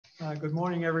Good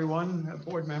morning, everyone,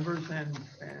 board members and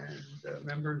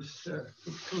members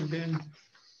who tuned in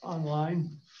online.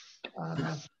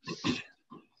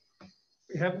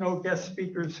 We have no guest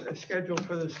speakers scheduled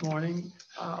for this morning.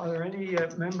 Are there any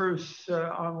members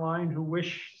online who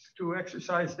wish to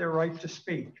exercise their right to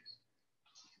speak?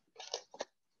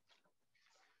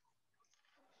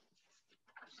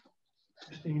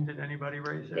 Christine, did anybody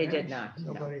raise their hands? They did not.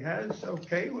 Nobody has.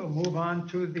 Okay, we'll move on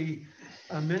to the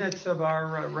minutes of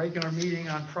our regular meeting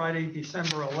on Friday,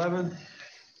 December 11th,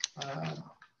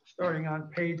 starting on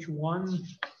page 1.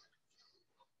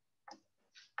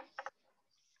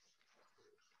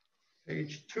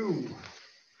 Page 2.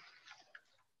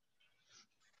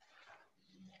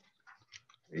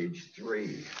 Page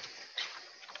 3.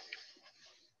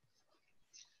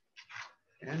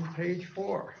 And page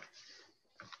 4.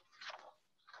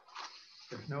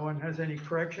 If no one has any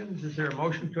corrections, is there a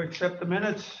motion to accept the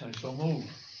minutes? I so move.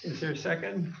 Is there a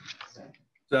second?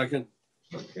 Second.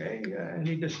 Okay,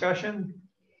 any discussion?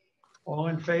 All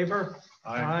in favor?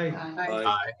 Aye.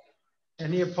 Aye.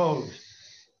 Any opposed?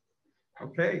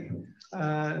 Okay,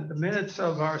 the minutes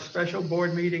of our special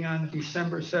board meeting on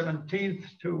December 17th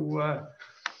to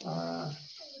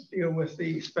deal with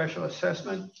the special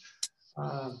assessment.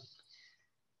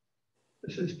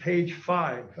 This is page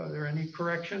 5. Are there any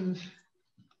corrections?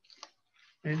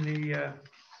 In the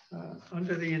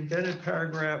under the indented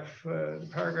paragraph, the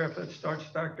paragraph that starts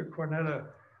Dr. Cornetta,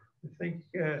 I think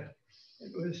it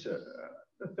was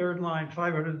the third line,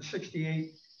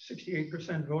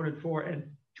 68% voted for, and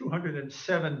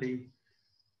 270.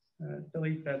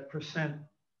 Delete that percent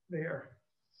there.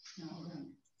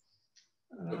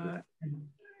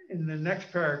 In the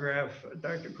next paragraph,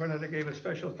 Dr. Cornetta gave a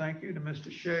special thank you to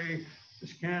Mr. Shea,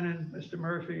 Ms. Cannon, Mr.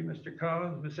 Murphy, Mr.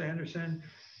 Collins, Ms. Anderson,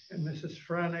 and Mrs.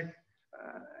 Franek.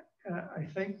 I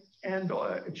think, and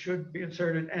it should be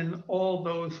inserted, and all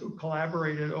those who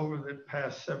collaborated over the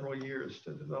past several years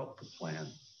to develop the plan.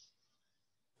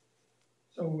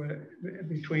 So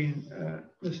between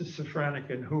Mrs. Safranek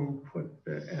and who put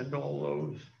and all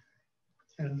those.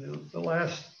 And the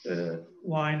last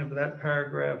line of that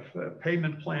paragraph,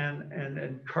 payment plan and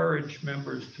encourage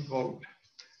members to vote.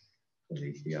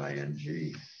 Delete the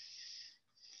ing.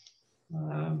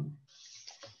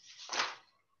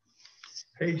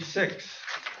 Page 6.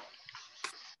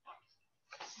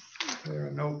 There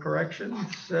are no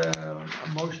corrections. A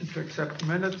motion to accept the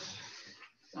minutes.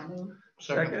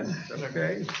 Second.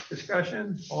 Okay.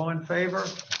 Discussion. All in favor?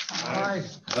 Aye.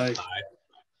 Aye.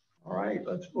 All right.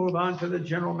 Let's move on to the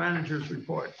general manager's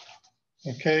report.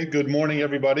 Okay. Good morning,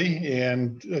 everybody.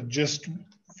 And just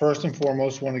first and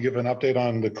foremost, want to give an update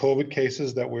on the COVID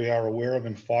cases that we are aware of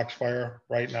in Foxfire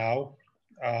right now.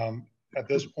 At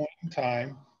this point in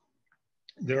time,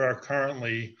 there are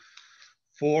currently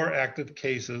 4 active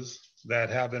cases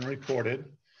that have been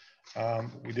reported.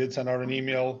 We did send out an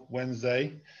email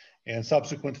Wednesday, and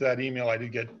subsequent to that email, I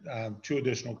did get 2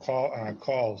 additional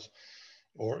calls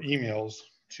or emails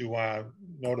to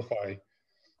notify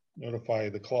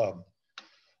the club.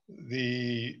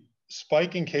 The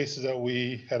spike in cases that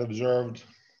we had observed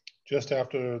just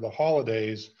after the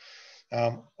holidays,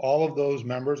 all of those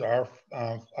members are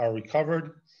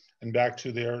recovered and back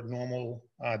to their normal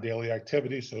daily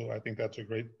activities. So I think that's a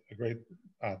great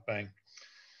thing.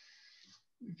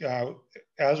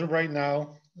 As of right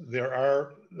now, there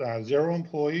are 0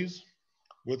 employees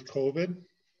with COVID,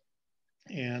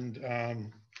 and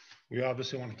we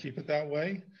obviously want to keep it that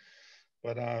way.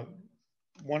 But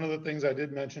one of the things I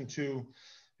did mention too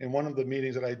in one of the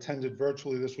meetings that I attended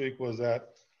virtually this week was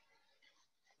that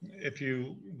if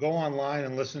you go online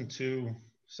and listen to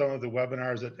some of the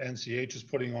webinars that NCH is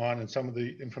putting on and some of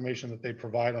the information that they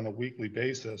provide on a weekly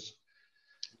basis,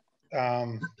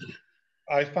 I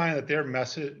find that their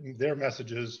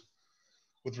messages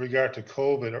with regard to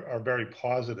COVID are very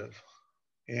positive,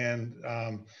 and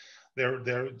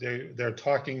they're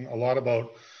talking a lot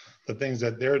about the things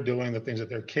that they're doing, the things that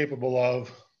they're capable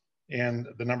of, and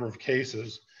the number of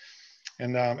cases.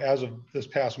 And as of this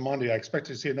past Monday, I expect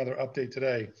to see another update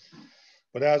today,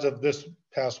 but as of this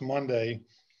past Monday,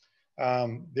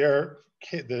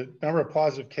 the number of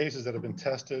positive cases that have been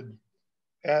tested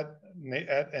at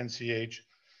NCH,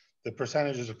 the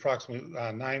percentage is approximately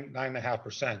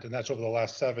 9.5%, and that's over the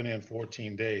last 7 and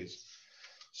 14 days.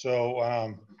 So,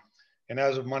 and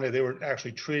as of Monday, they were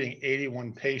actually treating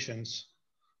 81 patients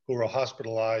who were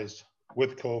hospitalized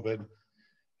with COVID.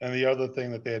 And the other thing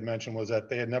that they had mentioned was that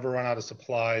they had never run out of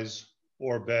supplies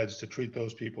or beds to treat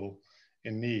those people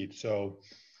in need. So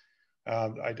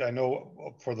I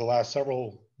know for the last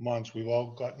several months, we've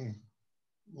all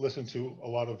listened to a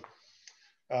lot of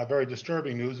very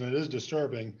disturbing news, and it is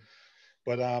disturbing.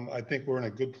 But I think we're in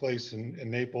a good place in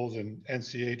Naples, and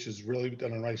NCH has really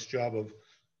done a nice job of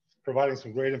providing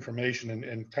some great information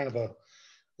and kind of a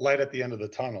light at the end of the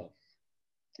tunnel.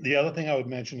 The other thing I would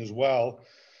mention as well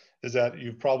is that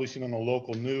you've probably seen on the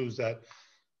local news that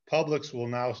Publix will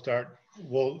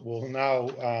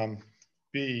now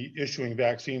be issuing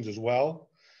vaccines as well.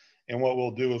 And what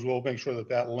we'll do is we'll make sure that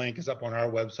that link is up on our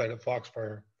website at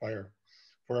Foxfire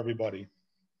for everybody.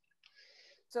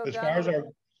 So As Don, far as our,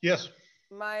 yes.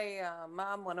 my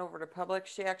mom went over to Publix.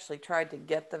 She actually tried to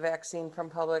get the vaccine from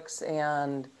Publix,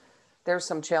 and there's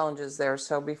some challenges there.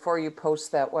 So before you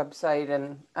post that website,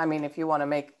 and I mean, if you want to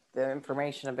make the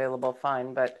information available,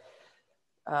 fine, but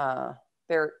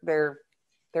they're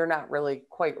not really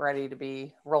quite ready to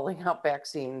be rolling out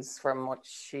vaccines from what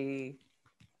she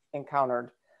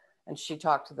encountered. And she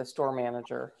talked to the store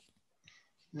manager.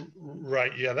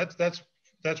 Right. Yeah,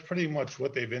 that's pretty much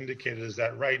what they've indicated, is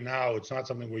that right now it's not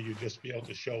something where you just be able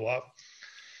to show up,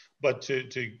 but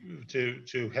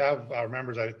to have our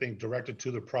members, I think, directed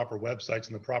to the proper websites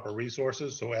and the proper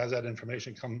resources. So as that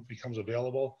information becomes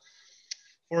available,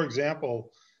 for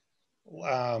example,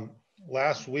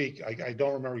 last week, I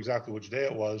don't remember exactly which day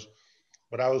it was,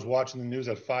 but I was watching the news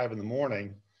at 5 in the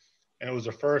morning, and it was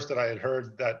the first that I had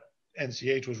heard that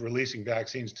NCH was releasing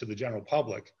vaccines to the general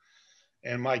public.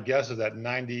 And my guess is that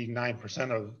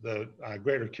 99% of the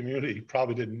greater community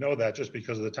probably didn't know that, just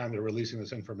because of the time they're releasing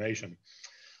this information.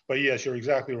 But yes, you're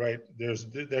exactly right.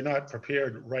 They're not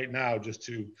prepared right now just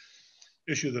to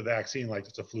issue the vaccine like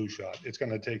it's a flu shot. It's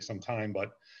going to take some time,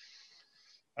 but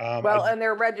well, and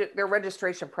their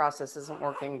registration process isn't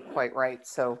working quite right.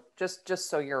 So just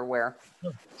so you're aware.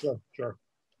 Sure.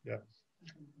 Yeah.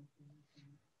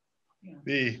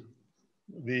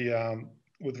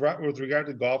 With regard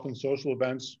to golf and social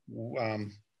events,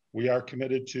 we are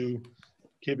committed to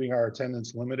keeping our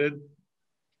attendance limited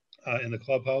in the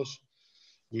clubhouse.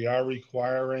 We are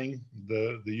requiring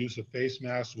the use of face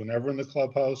masks whenever in the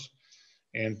clubhouse,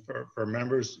 and for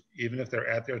members, even if they're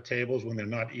at their tables when they're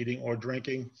not eating or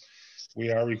drinking, we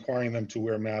are requiring them to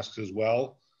wear masks as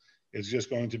well. It's just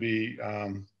going to be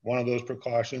one of those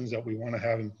precautions that we want to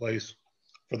have in place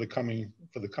for the coming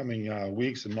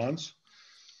weeks and months.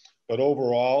 But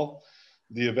overall,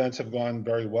 the events have gone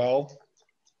very well.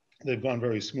 They've gone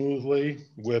very smoothly,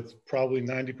 with probably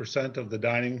 90% of the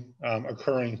dining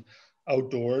occurring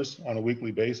outdoors on a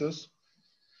weekly basis.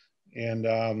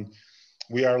 And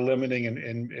we are limiting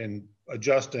and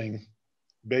adjusting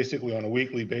basically on a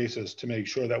weekly basis to make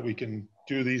sure that we can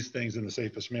do these things in the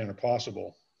safest manner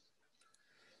possible.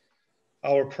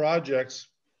 Our projects,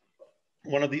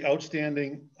 one of the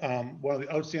outstanding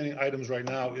items right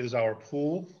now is our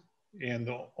pool. And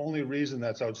the only reason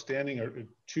that's outstanding are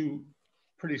two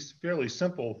fairly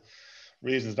simple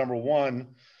reasons. Number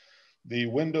one, the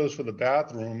windows for the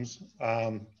bathrooms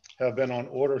have been on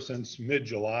order since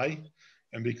mid-July.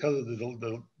 And because of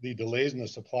the delays in the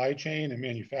supply chain and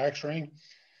manufacturing,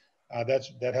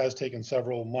 that has taken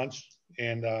several months.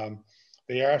 And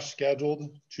they are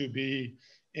scheduled to be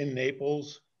in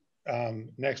Naples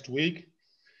next week.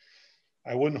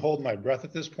 I wouldn't hold my breath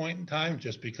at this point in time,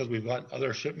 just because we've got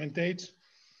other shipment dates.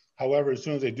 However, as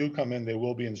soon as they do come in, they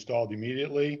will be installed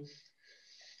immediately.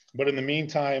 But in the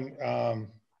meantime,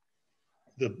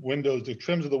 the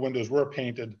trims of the windows were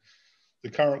painted, the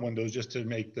current windows, just to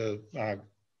make the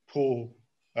pool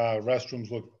restrooms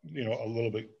look, a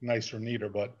little bit nicer, neater.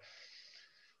 But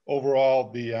overall,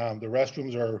 the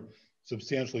restrooms are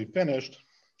substantially finished.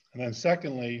 And then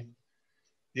secondly,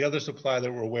 the other supply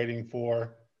that we're waiting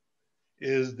for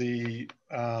is the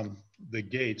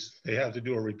gates. They have to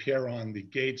do a repair on the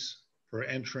gates for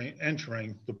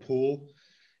entering the pool,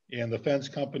 and the fence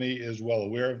company is well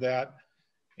aware of that,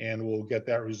 and we'll get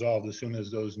that resolved as soon as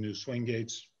those new swing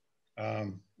gates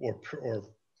or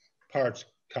parts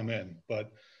come in.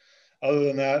 But other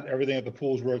than that, everything at the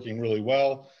pool is working really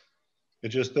well.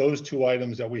 It's just those two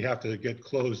items that we have to get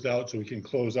closed out so we can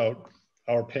close out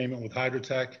our payment with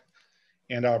Hydrotech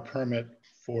and our permit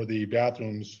for the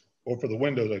bathrooms, or for the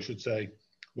windows, I should say,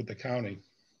 with the county.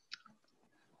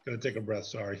 Gotta take a breath,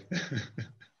 sorry.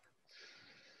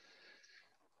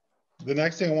 The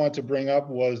next thing I wanted to bring up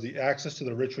was the access to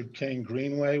the Richard King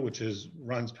Greenway, which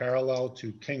runs parallel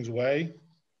to Kingsway.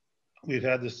 We've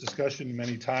had this discussion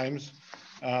many times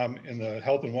in the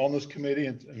Health and Wellness Committee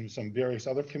and some various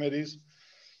other committees,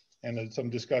 and some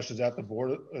discussions at the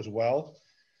board as well.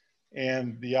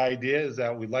 And the idea is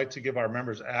that we'd like to give our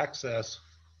members access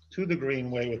to the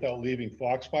Greenway without leaving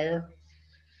Foxfire.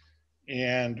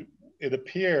 And it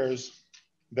appears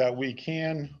that we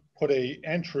can put a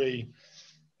entry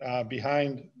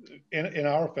behind, in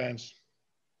our fence,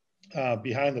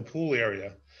 behind the pool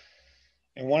area.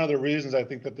 And one of the reasons I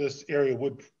think that this area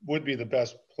would be the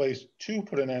best place to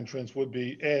put an entrance would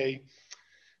be A,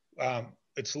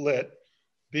 it's lit.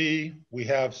 B, we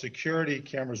have security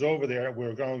cameras over there.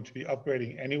 We're going to be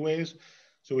upgrading anyways,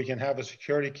 so we can have a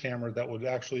security camera that would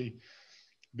actually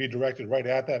be directed right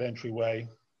at that entryway.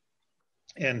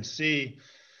 And C,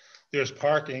 there's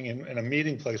parking and a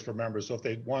meeting place for members. So if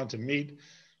they want to meet,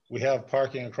 we have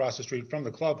parking across the street from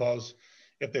the clubhouse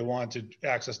if they want to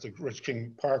access the Rich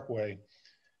King Parkway.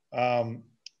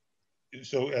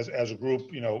 So as a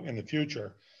group, in the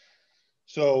future.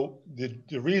 So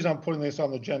the reason I'm putting this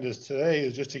on the agenda today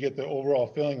is just to get the overall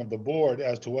feeling of the board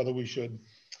as to whether we should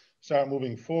start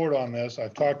moving forward on this.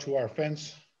 I've talked to our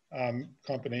fence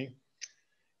company,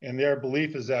 and their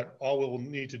belief is that all we'll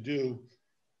need to do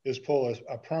is pull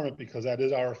a permit, because that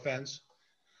is our fence.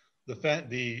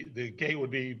 The gate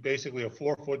would be basically a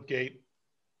 4-foot gate,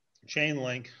 chain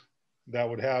link, that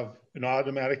would have an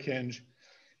automatic hinge,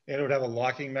 and it would have a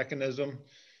locking mechanism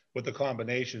with the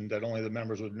combination that only the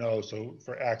members would know, so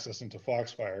for access into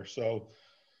Foxfire. So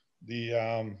the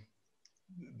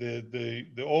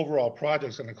overall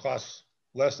project is going to cost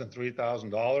less than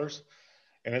 $3,000,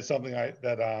 and it's something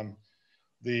that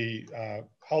the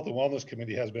Health and Wellness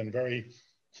Committee has been very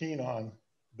keen on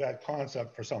that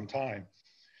concept for some time.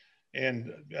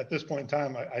 And at this point in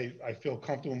time, I feel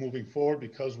comfortable moving forward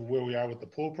because of where we are with the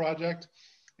pool project,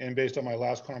 and based on my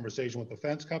last conversation with the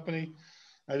fence company.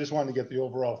 I just wanted to get the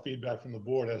overall feedback from the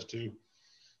board as to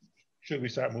should we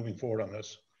start moving forward on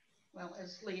this. Well,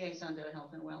 as liaison to the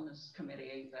Health and Wellness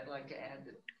Committee, I'd like to add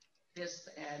that this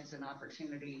adds an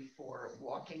opportunity for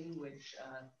walking, which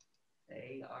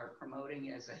they are promoting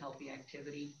as a healthy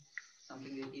activity,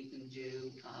 something that you can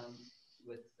do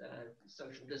with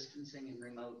social distancing and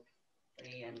remotely,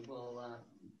 and will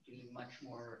be much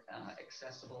more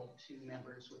accessible to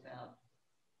members without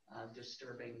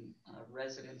disturbing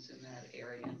residents in that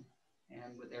area.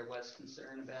 And there was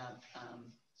concern about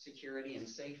security and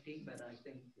safety, but I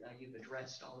think you've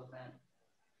addressed all of that.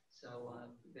 So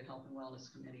the Health and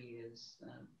Wellness Committee is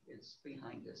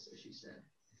behind this, as you said.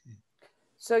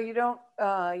 So you don't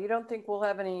think we'll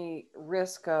have any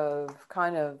risk of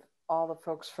kind of all the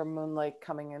folks from Moon Lake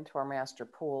coming into our master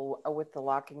pool with the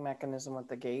locking mechanism with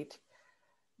the gate?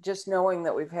 Just knowing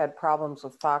that we've had problems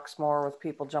with Foxmore, with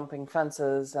people jumping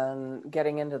fences and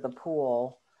getting into the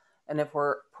pool, and if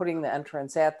we're putting the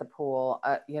entrance at the pool,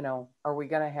 are we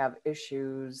going to have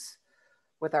issues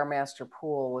with our master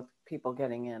pool with people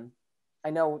getting in?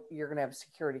 I know you're going to have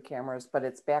security cameras, but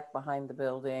it's back behind the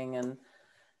building, and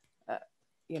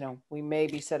we may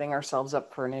be setting ourselves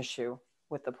up for an issue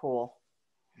with the pool.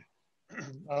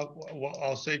 Well,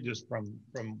 I'll say just from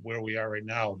where we are right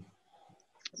now,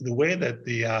 the way that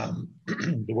the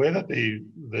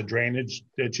drainage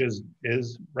ditches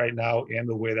is right now, and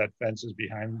the way that fence is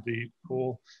behind the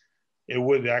pool, it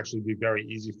would actually be very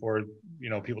easy for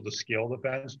people to scale the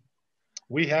fence.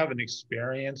 We have an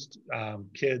experienced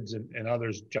kids and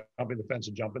others jumping the fence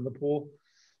and jump in the pool,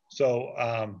 so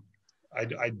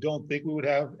I don't think we would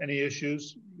have any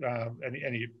issues,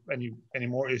 any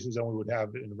more issues than we would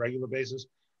have in a regular basis.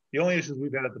 The only issues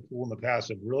we've had at the pool in the past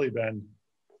have really been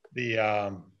if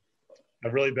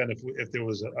there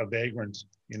was a vagrant,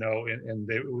 and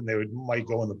they might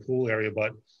go in the pool area.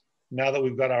 But now that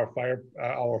we've got our fire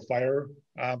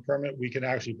permit, we can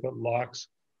actually put locks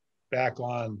back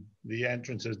on the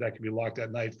entrances that can be locked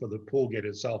at night for the pool gate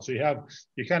itself. So you kind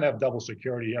of have double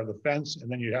security. You have the fence, and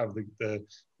then you have the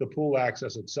pool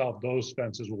access itself. Those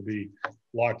fences will be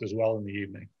locked as well in the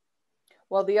evening.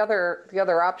 Well, the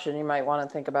other option you might want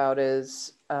to think about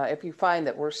is if you find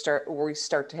that we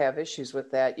start to have issues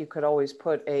with that, you could always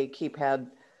put a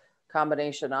keypad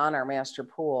combination on our master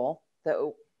pool that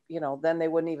then they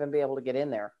wouldn't even be able to get in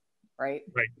there, right?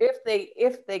 Right. If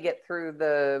they get through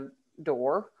the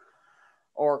door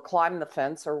or climb the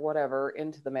fence or whatever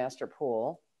into the master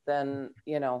pool, then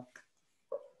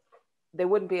they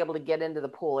wouldn't be able to get into the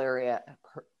pool area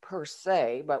per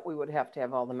se, but we would have to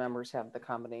have all the members have the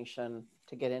combination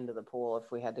to get into the pool if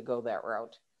we had to go that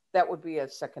route. That would be a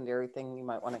secondary thing you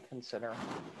might want to consider.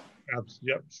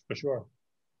 Yep, for sure.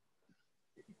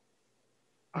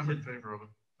 I'm in favor of it.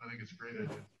 I think it's a great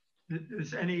idea.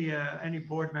 Does any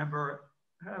board member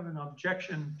have an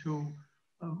objection to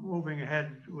moving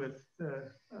ahead with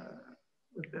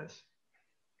this?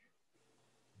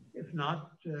 If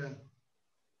not, get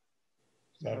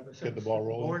the ball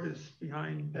rolling. The board is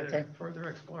behind further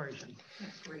exploration.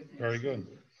 That's great. Very good.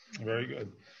 Very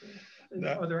good.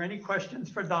 Are there any questions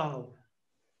for Donald?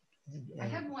 I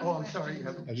have one Oh, I'm sorry, you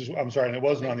question. haven't. I'm sorry, and it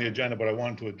wasn't on the agenda, but I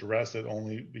wanted to address it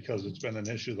only because it's been an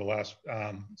issue the last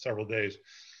several days.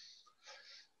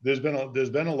 There's been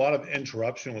a lot of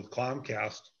interruption with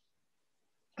Comcast,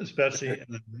 especially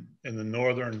in the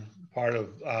northern part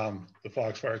of the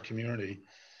Foxfire community,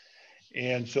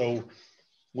 and so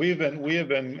we have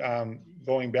been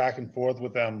going back and forth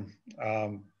with them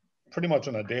pretty much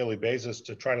on a daily basis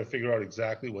to try to figure out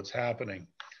exactly what's happening.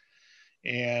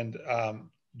 And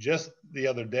just the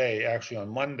other day, actually on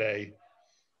Monday,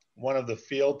 one of the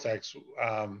field techs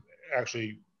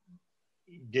actually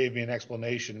gave me an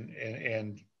explanation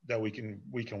and that we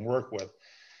can work with.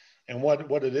 And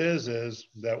what it is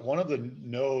that one of the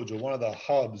nodes or one of the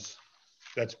hubs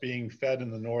that's being fed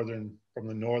from the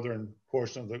northern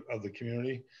portion of the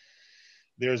community,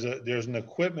 there's an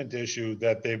equipment issue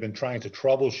that they've been trying to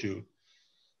troubleshoot.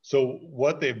 So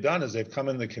what they've done is they've come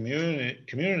in the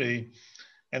community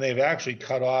and they've actually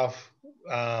cut off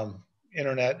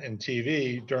internet and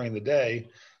TV during the day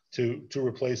to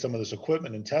replace some of this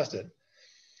equipment and test it.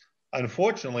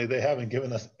 Unfortunately, they haven't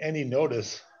given us any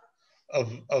notice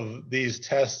of these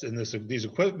tests and these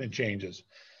equipment changes.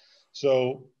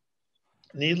 So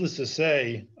needless to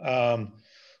say,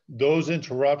 those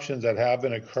interruptions that have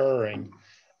been occurring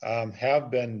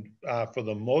have been, for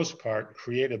the most part,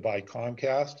 created by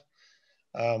Comcast.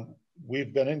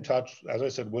 We've been in touch, as I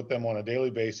said, with them on a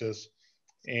daily basis,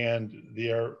 and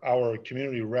our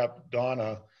community rep,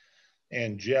 Donna,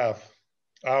 and Jeff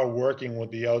are working with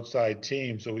the outside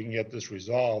team so we can get this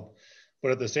resolved.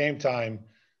 But at the same time,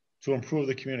 to improve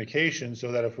the communication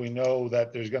so that if we know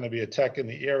that there's going to be a tech in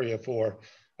the area for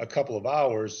a couple of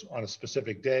hours on a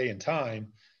specific day and time,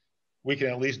 we can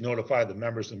at least notify the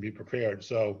members and be prepared.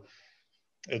 So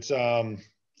it's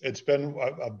been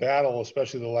a battle,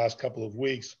 especially the last couple of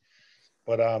weeks,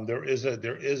 but there is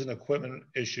an equipment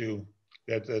issue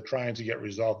that they're trying to get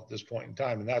resolved at this point in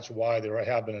time. And that's why there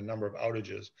have been a number of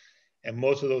outages. And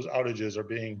most of those outages are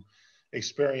being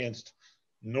experienced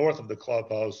north of the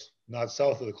clubhouse, not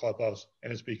south of the clubhouse.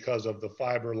 And it's because of the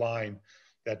fiber line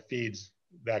that feeds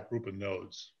that group of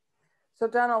nodes. So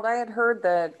Donald, I had heard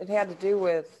that it had to do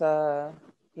with,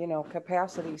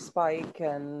 capacity spike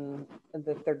and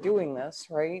that they're doing this,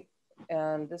 right?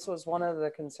 And this was one of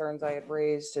the concerns I had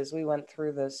raised as we went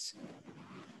through this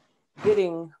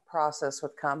bidding process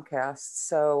with Comcast.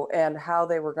 So, and how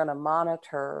they were going to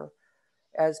monitor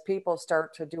as people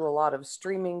start to do a lot of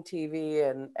streaming TV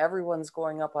and everyone's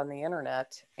going up on the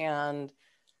internet. And,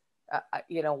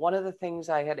 one of the things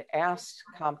I had asked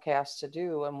Comcast to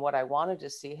do and what I wanted to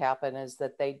see happen is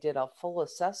that they did a full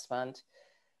assessment,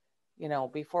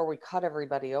 before we cut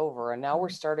everybody over. And now we're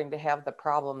starting to have the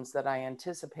problems that I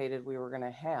anticipated we were going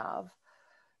to have.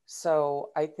 So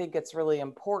I think it's really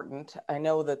important. I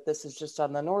know that this is just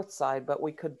on the north side, but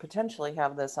we could potentially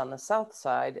have this on the south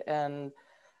side. And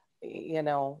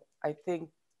I think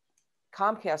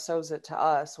Comcast owes it to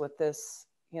us with this,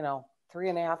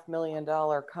 $3.5 million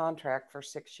contract for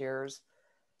 6 years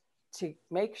to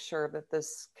make sure that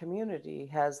this community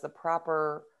has the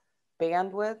proper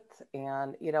bandwidth.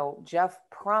 And, Jeff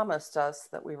promised us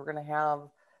that we were going to have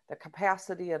the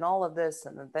capacity and all of this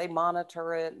and that they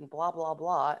monitor it and blah, blah,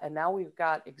 blah. And now we've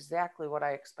got exactly what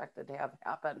I expected to have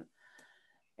happen.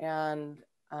 And,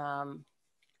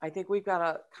 I think we've got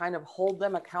to kind of hold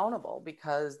them accountable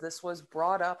because this was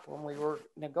brought up when we were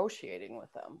negotiating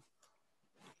with them.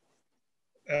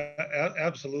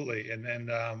 Absolutely. And then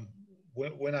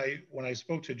when I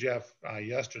spoke to Jeff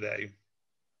yesterday,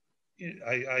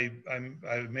 I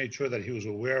made sure that he was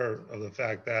aware of the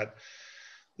fact that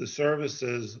the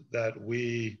services that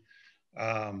we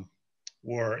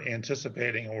were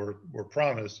anticipating or were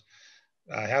promised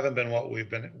haven't been what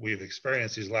we've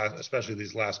experienced especially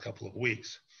these last couple of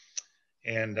weeks.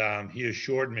 And he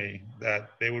assured me that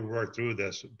they would work through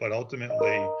this, but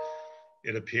ultimately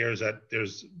it appears that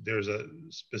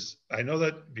I know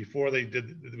that before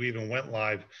we even went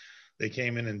live, they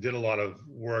came in and did a lot of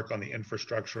work on the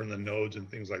infrastructure and the nodes and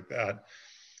things like that.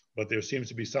 But there seems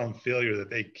to be some failure that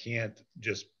they can't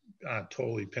just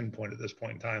totally pinpoint at this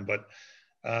point in time. But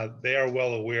they are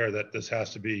well aware that this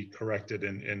has to be corrected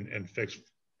and fixed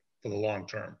for the long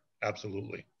term.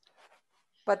 Absolutely.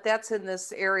 But that's in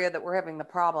this area that we're having the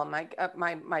problem.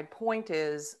 My point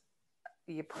is,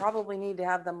 you probably need to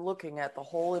have them looking at the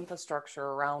whole infrastructure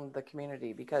around the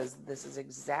community because this is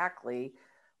exactly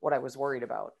what I was worried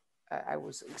about. I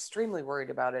was extremely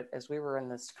worried about it as we were in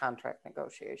this contract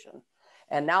negotiation.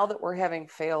 And now that we're having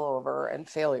failover and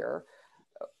failure,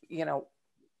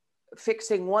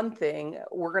 fixing one thing,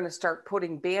 we're going to start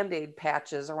putting Band-Aid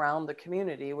patches around the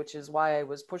community, which is why I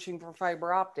was pushing for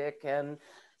fiber optic and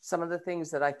some of the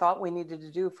things that I thought we needed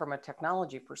to do from a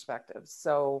technology perspective.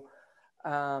 So,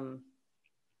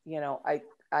 you know,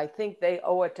 I think they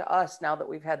owe it to us now that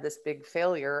we've had this big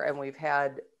failure and we've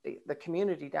had the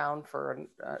community down for,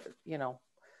 you know,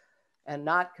 and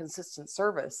not consistent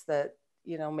service, that,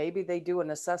 you know, maybe they do an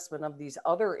assessment of these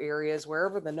other areas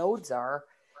wherever the nodes are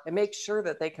and make sure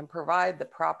that they can provide the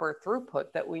proper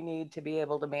throughput that we need to be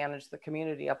able to manage the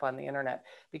community up on the internet,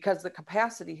 because the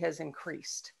capacity has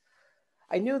increased.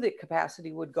 I knew that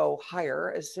capacity would go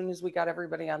higher as soon as we got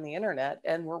everybody on the internet,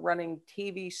 and we're running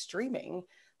TV streaming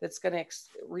that's going to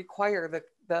require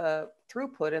the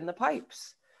throughput in the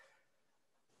pipes.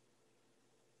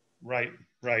 Right.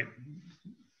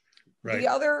 The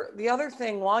other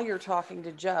thing, while you're talking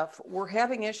to Jeff, we're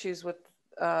having issues with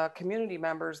community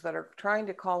members that are trying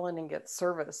to call in and get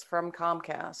service from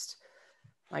Comcast.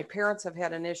 My parents have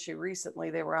had an issue recently.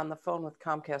 They were on the phone with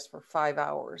Comcast for 5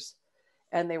 hours,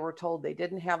 and they were told they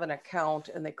didn't have an account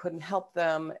and they couldn't help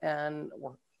them, and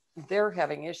they're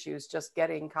having issues just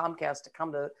getting Comcast to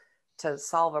come to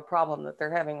solve a problem that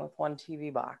they're having with one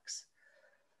TV box.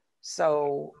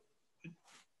 So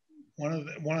one of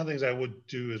the things I would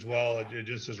do as well,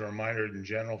 just as a reminder in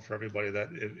general for everybody, that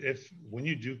when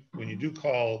you do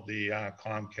call the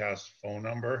Comcast phone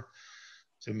number,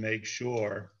 to make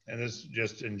sure, and this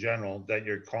just in general, that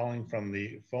you're calling from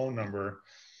the phone number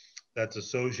that's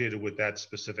associated with that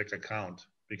specific account,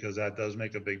 because that does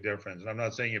make a big difference. And I'm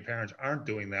not saying your parents aren't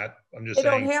doing that. I'm just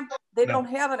saying they don't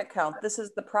have an account. This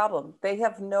is the problem.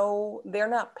 They're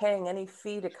not paying any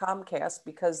fee to Comcast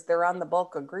because they're on the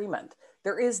bulk agreement.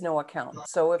 There is no account.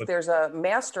 So if there's a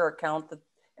master account that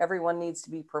everyone needs to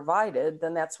be provided,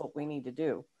 then that's what we need to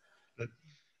do.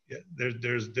 Yeah,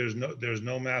 there's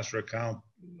no master account.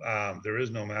 There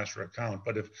is no master account.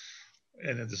 But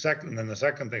the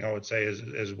second thing I would say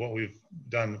is what we've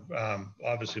done,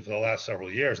 obviously, for the last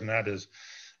several years, and that is,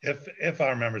 if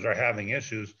our members are having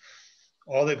issues,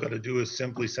 all they've got to do is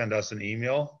simply send us an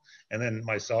email, and then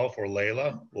myself or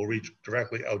Layla will reach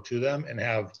directly out to them and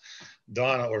have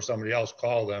Donna or somebody else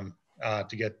call them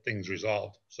to get things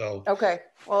resolved. So okay,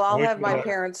 well, I'll have my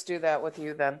parents do that with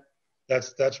you then.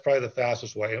 That's probably the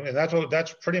fastest way, and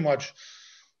that's pretty much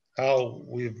how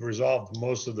we've resolved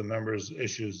most of the members'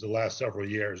 issues the last several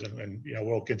years, and you know,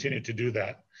 we'll continue to do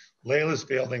that. Layla's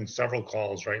fielding several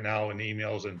calls right now and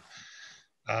emails, and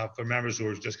for members who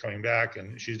are just coming back,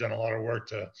 and she's done a lot of work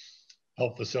to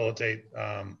help facilitate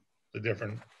the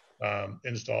different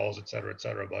installs, et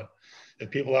cetera. But if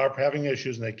people are having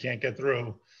issues and they can't get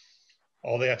through,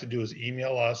 all they have to do is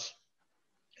email us,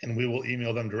 and we will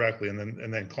email them directly, and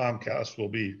then Comcast will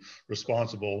be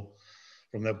responsible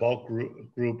from their bulk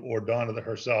group, or Donna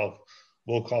herself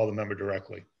will call the member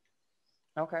directly.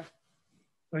 Okay.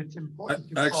 But it's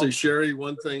important. Actually, Sherry,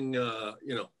 one thing,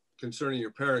 you know, concerning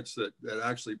your parents that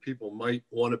actually people might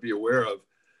want to be aware of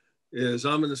is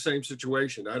I'm in the same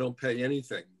situation. I don't pay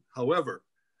anything. However,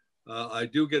 I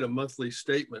do get a monthly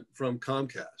statement from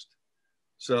Comcast.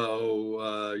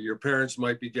 So your parents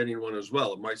might be getting one as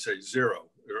well. It might say 0,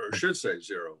 or should say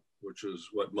 0, which is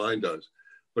what mine does.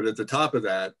 But at the top of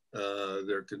that,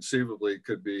 there conceivably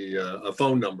could be a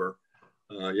phone number,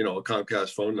 you know, a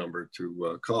Comcast phone number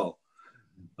to call.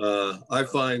 I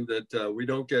find that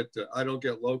I don't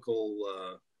get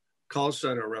local call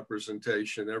center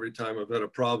representation every time I've had a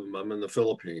problem. I'm in the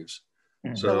Philippines.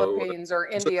 So, Philippines or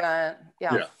India,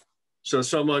 yeah.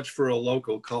 So much for a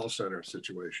local call center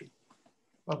situation.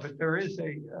 Well, but there is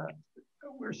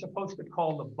we're supposed to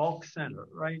call the bulk center,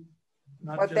 right?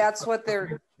 But that's what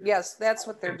that's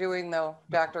what they're doing though,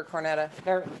 Dr. Cornetta.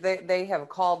 They have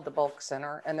called the bulk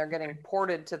center and they're getting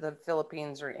ported to the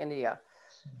Philippines or India.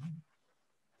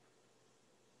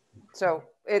 So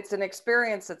it's an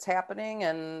experience that's happening,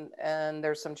 and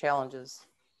there's some challenges.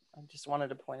 I just wanted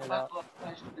to point it out.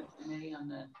 Question for me on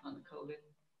the COVID.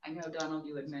 I know, Donald,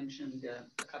 you had mentioned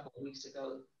a couple of weeks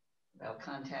ago about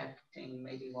contacting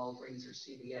maybe Walgreens or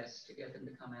CVS to get them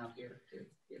to come out here to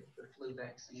give the flu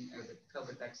vaccine or the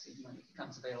COVID vaccine when it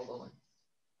becomes available. And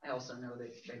I also know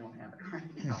that they don't have it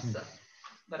right now. So,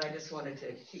 but I just wanted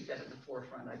to keep that in the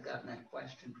forefront. I've gotten that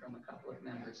question from a couple of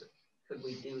members. Could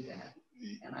we do that?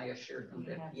 And I assured them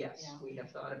that yes, we have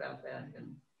thought about that.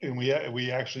 And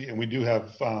we do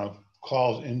have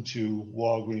calls into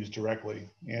Walgreens directly,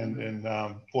 and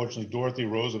fortunately, Dorothy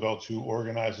Roosevelt, who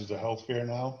organizes the health fair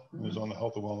now, and is on the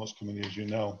Health and Wellness Committee, as you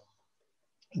know,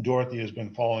 Dorothy has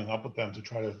been following up with them to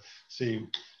try to see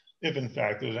if, in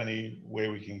fact, there's any way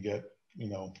we can get, you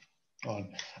know,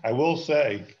 on. I will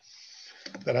say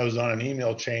that I was on an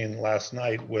email chain last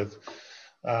night with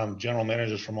general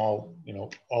managers from all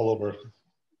over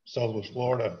Southwest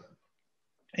Florida,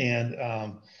 And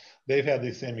they've had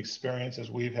the same experience as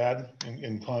we've had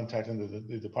in contacting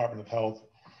the Department of Health.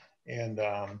 And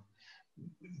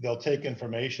they'll take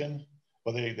information,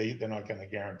 but they're not going to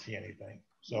guarantee anything.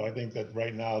 So I think that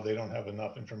right now they don't have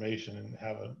enough information and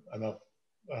have enough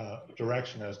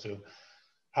direction as to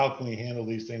how can we handle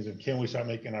these things, and can we start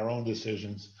making our own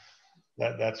decisions.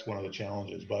 That's one of the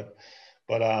challenges. But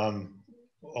a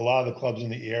lot of the clubs in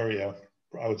the area,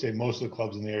 I would say most of the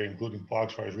clubs in the area, including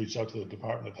Foxfire, has reached out to the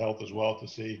Department of Health as well to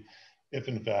see if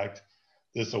in fact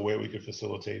there's a way we could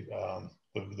facilitate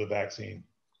the vaccine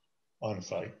on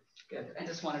site. Good. I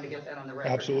just wanted to get that on the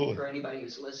record. Absolutely. For anybody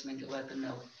who's listening, to let them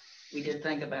know we did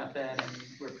think about that and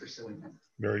we're pursuing it.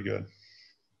 Very good.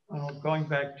 Going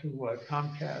back to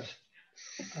Comcast,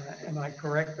 am I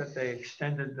correct that they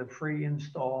extended the free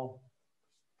install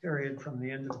period from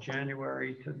the end of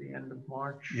January to the end of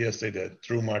March? Yes, they did,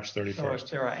 through March 31st. So if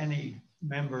there are any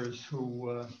members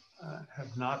who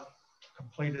have not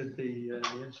completed the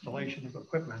installation of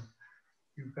equipment,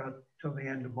 you've got till the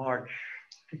end of March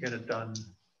to get it done.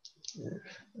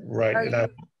 Right.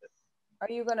 Are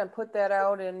you going to put that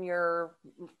out in your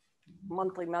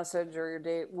monthly message or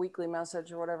your weekly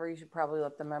message or whatever? You should probably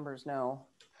let the members know.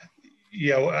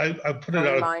 Yeah, well, I put it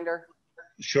out. Reminder.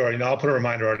 Sure, I'll put a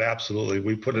reminder out. Absolutely,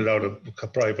 we put it out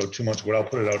probably about 2 months ago. I'll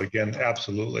put it out again.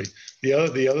 Absolutely. The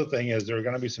other thing is there are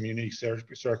going to be some unique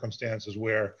circumstances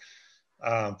where,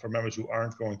 for members who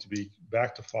aren't going to be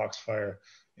back to Foxfire,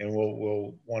 and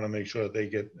we'll want to make sure that they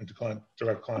get into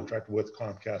direct contract with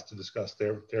Comcast to discuss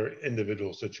their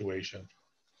individual situation.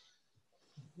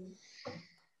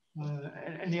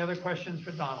 Any other questions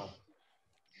for Donald?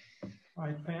 All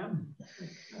right, Pam,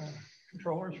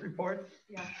 Controller's report.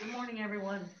 Yeah, good morning,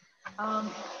 everyone.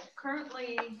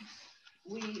 Currently,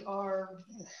 we are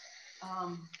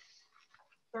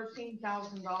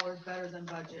 $13,000 better than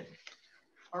budget,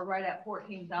 or right at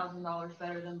 $14,000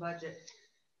 better than budget.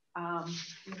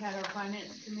 We had our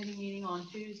finance committee meeting on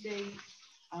Tuesday,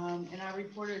 and I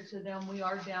reported to them we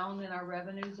are down in our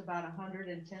revenues about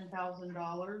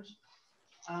 $110,000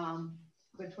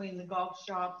 between the golf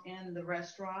shop and the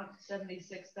restaurant.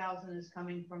 $76,000 is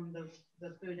coming from the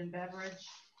food and beverage,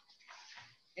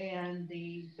 and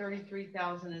the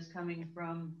 $33,000 is coming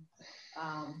from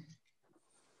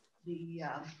the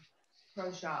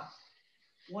pro shop.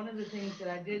 One of the things that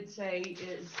I did say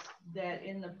is that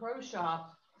in the pro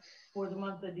shop for the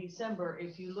month of December,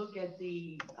 if you look at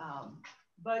the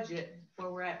budget,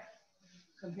 where we're at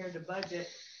compared to budget,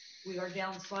 we are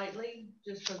down slightly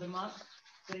just for the month.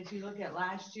 But if you look at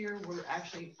last year, we're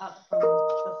actually up from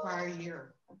the prior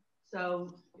year.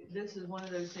 So this is one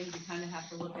of those things you kind of have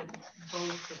to look at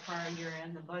both the prior year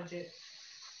and the budget.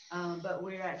 But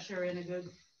we're actually in a good,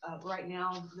 right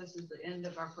now, this is the end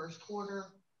of our first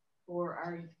quarter for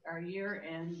our year,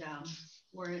 and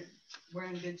we're in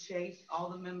good shape. All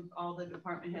the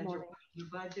department heads are watching the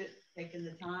budget, taking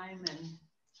the time and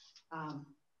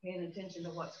paying attention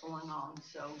to what's going on.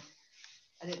 So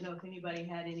I didn't know if anybody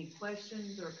had any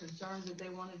questions or concerns that they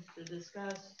wanted to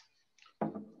discuss.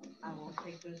 I will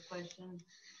take those questions.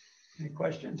 Any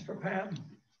questions for Pam?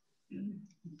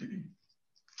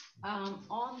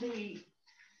 On the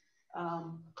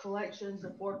collections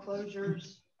of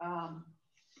foreclosures,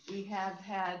 we have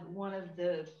had one of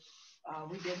the,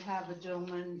 we did have a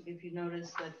gentleman, if you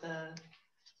notice that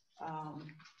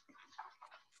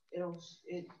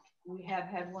we have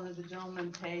had one of the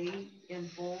gentlemen pay in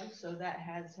full, so that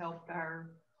has helped our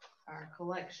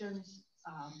collections.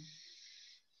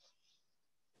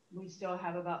 We still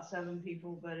have about 7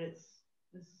 people, but it's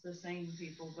the same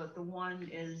people, but the one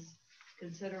is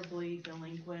considerably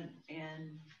delinquent,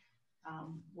 and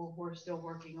we're still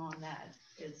working on that.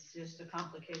 It's just a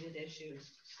complicated issue.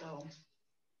 So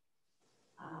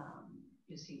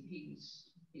he's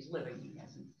living, he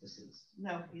hasn't deceased.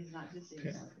 No, he's not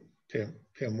deceased.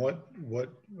 Pam, what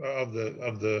of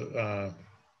the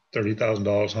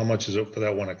 $30,000? How much is it for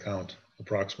that one account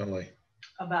approximately?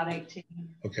 About 18.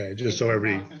 Okay, just so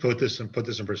everybody put this in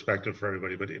perspective for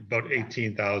everybody, but about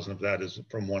 18,000 of that is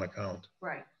from one account.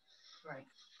 Right.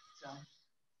 So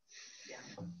yeah,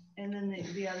 and then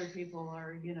the other people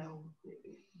are,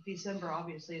 December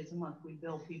obviously is a month we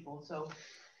bill people, so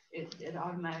it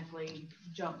automatically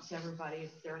jumps everybody.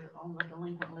 If they're on the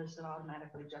delinquent list, it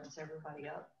automatically jumps everybody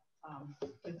up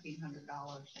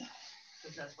 $1,500,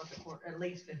 because that's what the court, at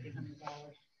least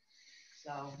 $1,500.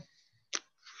 So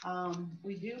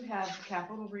we do have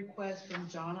capital requests from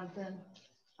Jonathan.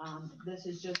 This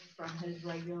is just from his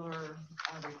regular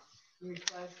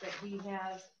request that he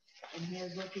has, and he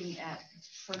is looking at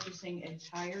purchasing a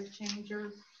tire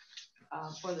changer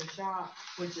for the shop,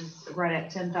 which is right at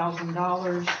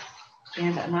 $10,000.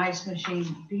 and an ice machine.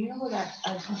 Do you know what that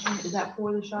ice machine, is that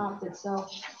for the shop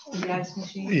itself? The ice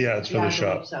machine? Yeah, it's for the I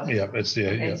shop. believe so. Yeah, it's the,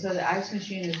 Okay, yeah. so the ice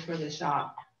machine is for the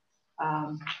shop.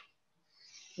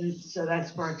 And so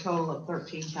that's for a total of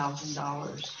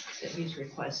 $13,000 that he's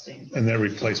requesting. And they're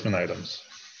replacement items.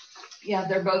 Yeah,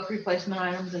 they're both replacement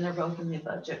items and they're both in the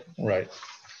budget. Right.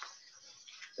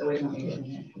 So we don't need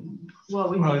any action.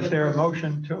 Well, Is there a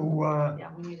motion to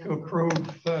we need to approve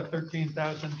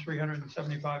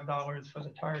 $13,375 for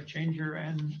the tire changer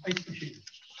and ice machine?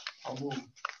 I'll move.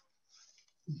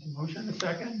 Motion, a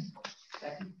second?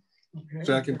 Second. Okay.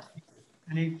 Second.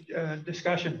 Any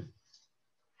discussion?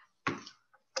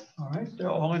 All right,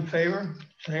 all in favor,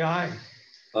 say aye.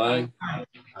 Aye.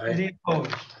 Any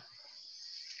opposed?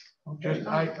 Okay,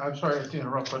 I'm sorry to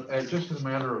interrupt, but just as a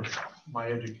matter of my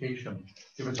education,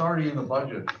 if it's already in the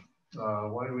budget,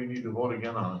 why do we need to vote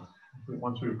again on it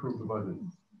once we approve the budget?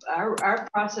 Our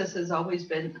process has always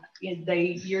been,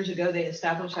 years ago, they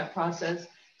established that process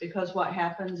because what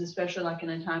happens, especially like in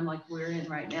a time like we're in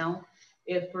right now,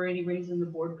 if for any reason the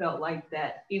board felt like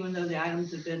that, even though the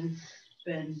items have been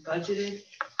budgeted,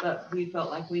 but we felt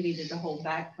like we needed to hold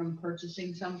back from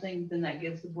purchasing something, then that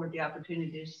gives the board the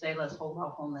opportunity to say, let's hold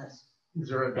off on this. Is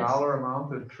there a dollar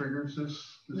amount that triggers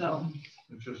this? No.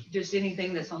 It's Just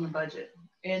anything that's on the budget,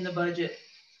 in the budget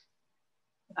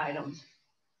items.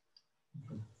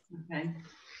 Okay.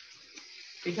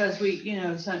 Because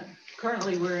so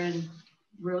currently we're in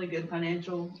really good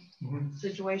financial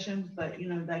situation, but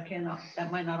that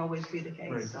might not always be the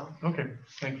case. Right. So okay,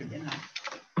 thank you.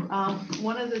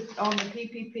 One of the on the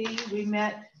PPP, we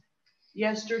met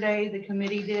yesterday. The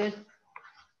committee did.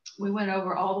 We went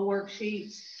over all the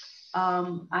worksheets.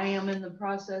 I am in the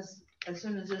process. As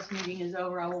soon as this meeting is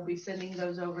over, I will be sending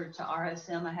those over to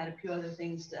RSM. I had a few other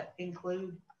things to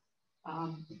include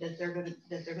that they're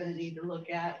gonna need to look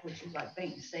at, which is like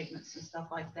bank statements and stuff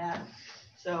like that.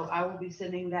 So I will be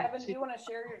sending that. Evan, do you want to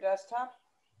share your desktop?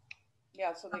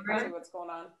 Yeah, so they can see what's going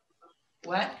on.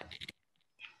 What?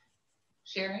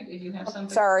 Sherry, did you have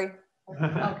something? Sorry.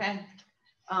 Okay.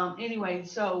 Anyway,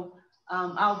 so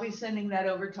I'll be sending that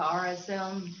over to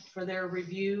RSM for their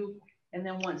review. And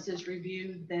then once it's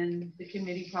reviewed, then the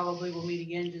committee probably will meet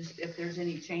again, just if there's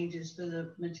any changes to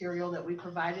the material that we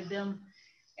provided them.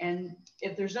 And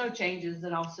if there's no changes,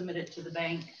 then I'll submit it to the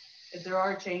bank. If there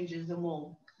are changes, then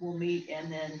we'll meet.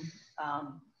 And then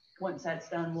once that's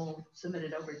done, we'll submit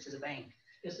it over to the bank.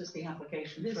 This is the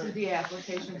application. This is the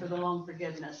application for the loan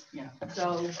forgiveness. Yeah.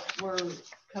 So we're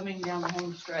coming down the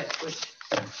home stretch, which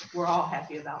we're all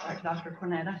happy about, right, Dr.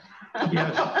 Cornetta?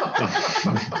 Yes.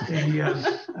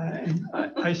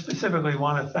 I specifically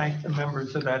want to thank the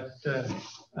members of that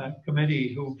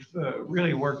committee who've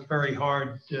really worked very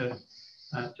hard to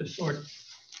sort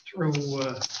through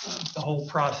the whole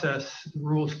process. The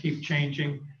rules keep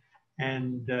changing,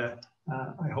 and I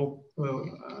hope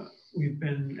we've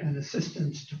been an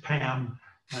assistance to Pam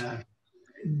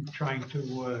in trying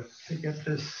to get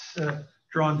this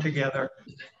drawn together,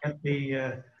 get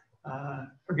the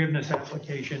forgiveness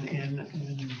application in,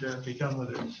 and be done with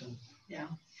it. So. Yeah.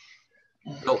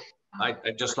 So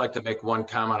I'd just like to make one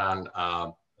comment on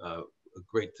a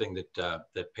great thing that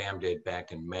Pam did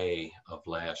back in May of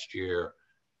last year.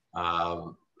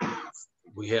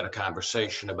 We had a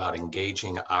conversation about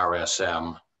engaging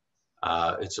RSM.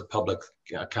 It's a public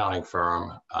accounting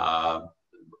firm.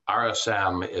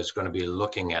 RSM is going to be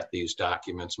looking at these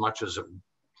documents much as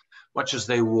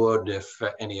they would if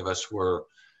any of us were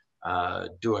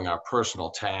doing our personal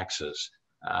taxes.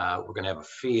 We're going to have a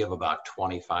fee of about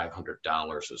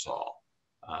 $2,500 is all.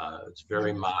 It's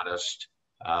very modest.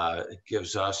 It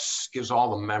gives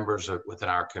all the members within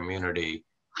our community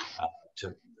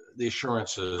to the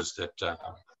assurances that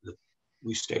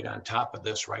we stayed on top of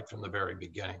this right from the very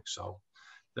beginning. So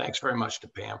thanks very much to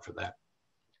Pam for that.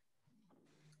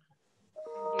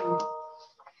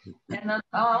 And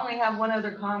I'll only have one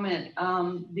other comment.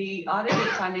 The audited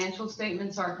financial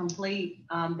statements are complete.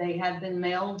 They have been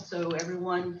mailed, so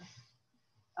everyone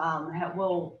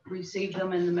will receive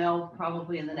them in the mail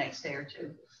probably in the next day or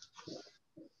two.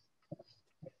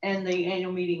 And the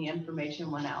annual meeting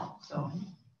information went out, so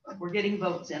we're getting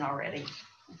votes in already.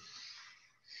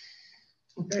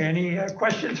 Okay, any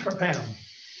questions for Pam?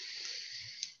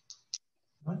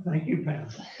 Well, thank you, Pam.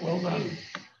 Well done.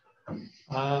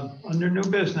 Under new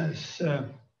business, the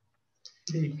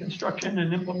construction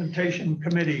and implementation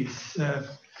committees.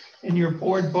 In your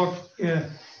board book,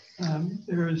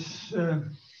 there's a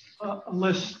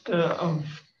list of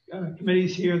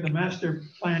committees here, the Master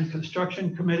Plan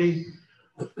Construction Committee,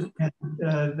 and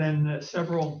then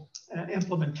several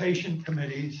implementation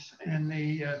committees. And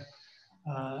the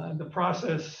The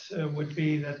process would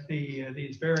be that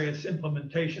these various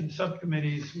implementation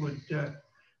subcommittees would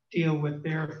deal with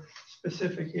their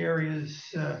specific areas,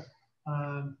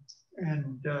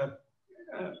 and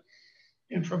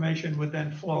information would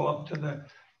then flow up to the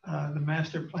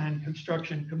Master Plan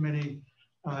Construction Committee,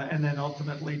 and then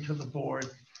ultimately to the board.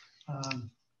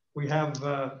 We have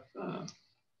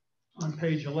on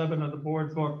page 11 of the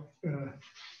board book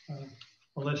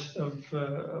a list of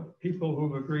people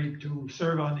who've agreed to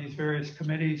serve on these various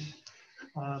committees.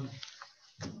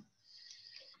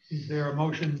 Is there a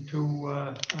motion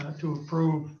to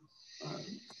approve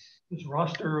this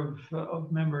roster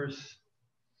of members?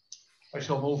 I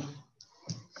shall move.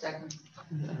 Second.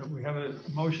 We have a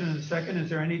motion and a second. Is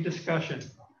there any discussion?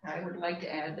 I would like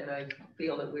to add that I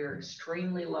feel that we're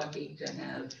extremely lucky to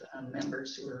have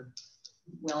members who are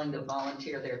willing to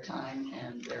volunteer their time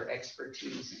and their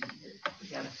expertise. And we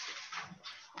have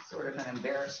sort of an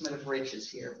embarrassment of riches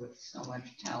here with so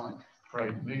much talent.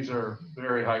 Right, these are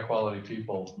very high quality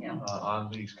people, yeah, on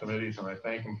these committees, and I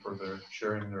thank them for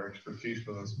sharing their expertise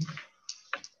with us.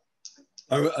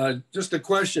 Just a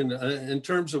question, in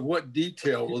terms of what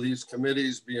detail will these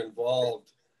committees be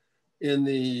involved in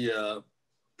the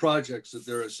projects that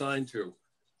they're assigned to?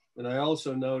 And I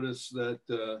also noticed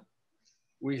that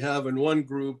we have in one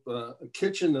group a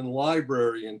kitchen and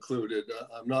library included.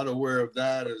 I'm not aware of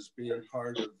that as being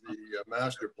part of the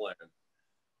master plan.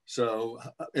 So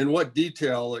in what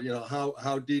detail, you know,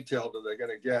 how detailed are they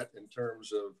going to get in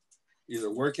terms of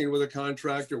either working with a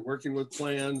contractor, working with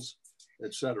plans,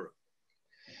 et cetera?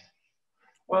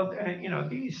 Well, you know,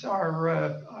 these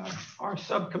are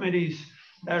subcommittees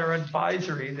that are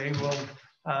advisory. They will,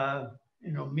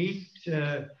 you know, meet,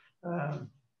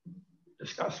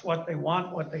 discuss what they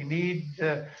want, what they need,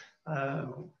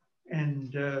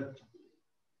 and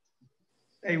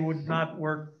they would not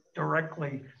work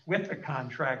directly with the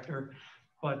contractor,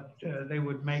 but they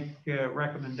would make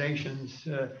recommendations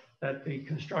that the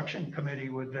construction committee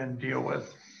would then deal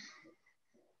with.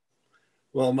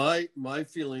 Well, my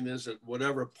feeling is at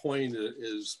whatever point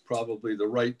is probably the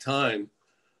right time,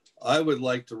 I would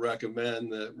like to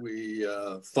recommend that we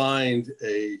find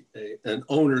an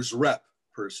owner's rep,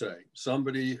 per se,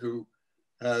 somebody who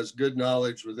has good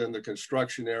knowledge within the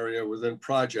construction area, within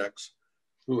projects,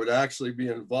 who would actually be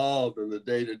involved in the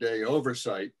day-to-day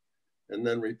oversight and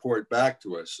then report back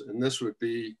to us. And this would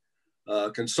be a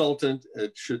consultant.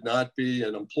 It should not be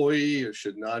an employee. It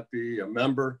should not be a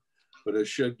member, but it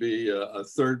should be a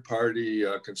third-party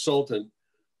consultant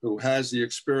who has the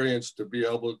experience to be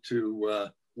able to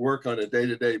work on a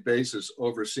day-to-day basis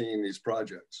overseeing these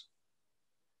projects.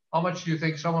 How much do you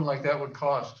think someone like that would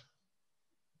cost?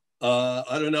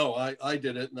 I don't know. I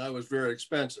did it and I was very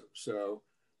expensive. So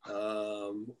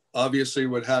obviously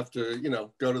would have to, you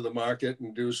know, go to the market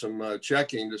and do some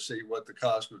checking to see what the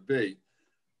cost would be.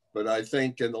 But I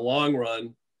think in the long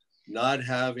run, not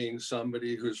having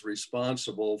somebody who's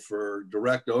responsible for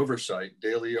direct oversight,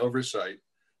 daily oversight,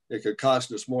 it could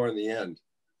cost us more in the end.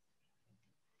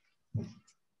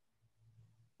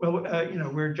 Well, you know,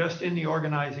 we're just in the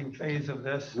organizing phase of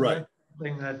this. Right.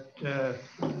 Something that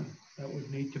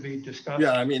would need to be discussed.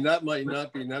 Yeah, I mean, that might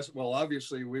not be necessary. Well,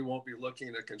 obviously, we won't be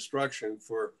looking at construction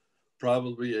for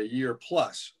probably a year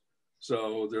plus.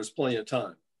 So there's plenty of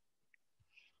time.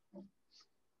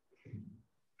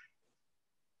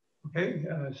 Okay,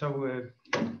 so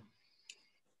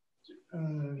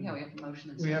yeah, we have a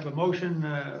motion. We have a motion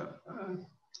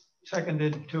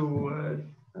seconded to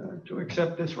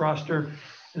accept this roster.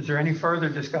 Is there any further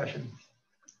discussion?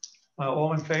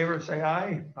 All in favor, say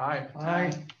aye. Aye.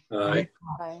 Aye. Aye.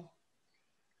 Aye.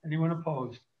 Anyone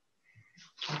opposed?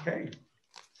 Okay.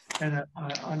 And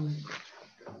on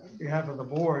behalf of the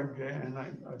board, and I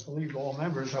believe all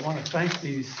members, I want to thank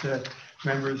these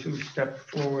members who stepped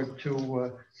forward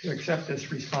to accept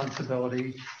this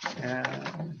responsibility.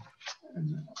 And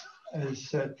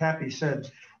as Tappy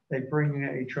said, they bring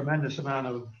a tremendous amount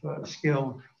of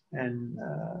skill and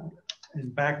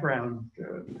background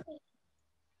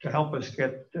to help us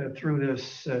get through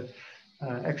this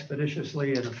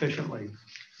expeditiously and efficiently.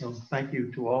 So thank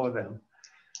you to all of them.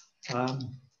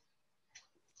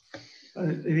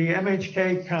 The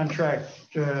MHK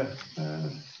contract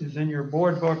is in your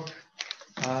board book.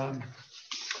 I'm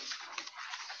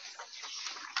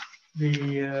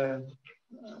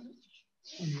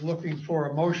looking for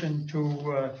a motion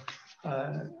to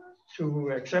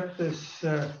accept this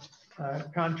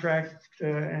contract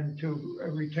and to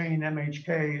retain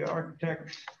MHK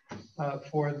Architects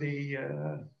for the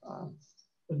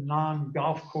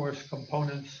non-golf course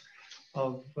components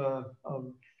of the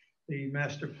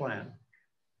master plan.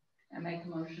 I make a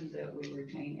motion that we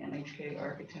retain MHK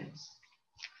Architects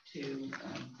to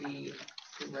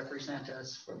represent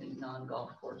us for the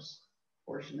non-golf course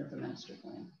portion of the master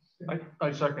plan.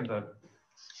 I second that.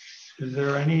 Is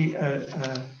there any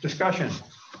discussion?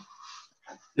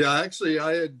 Yeah, actually,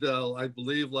 I had, I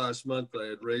believe last month I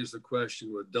had raised the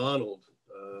question with Donald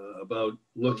about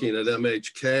looking at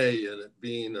MHK and it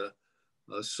being a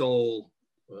sole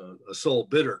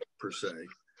bidder per se.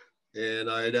 And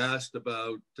I had asked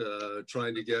about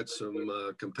trying to get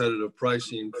some competitive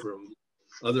pricing from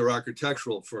other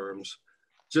architectural firms,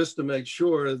 just to make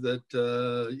sure that,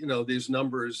 you know, these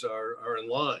numbers are in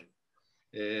line.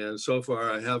 And so far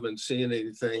I haven't seen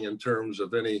anything in terms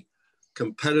of any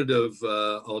competitive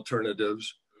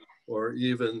alternatives, or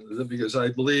even, because I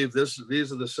believe this is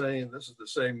the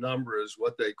same number as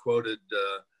what they quoted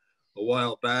a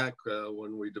while back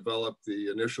when we developed the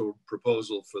initial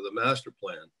proposal for the master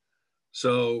plan.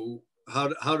 So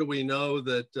how do we know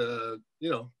that, you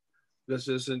know, this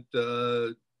isn't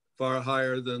far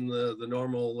higher than the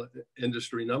normal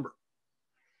industry number?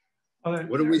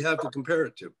 What do we have to compare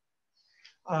it to?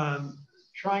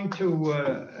 Trying to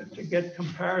get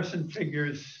comparison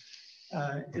figures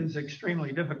is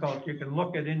extremely difficult. You can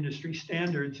look at industry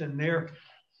standards, and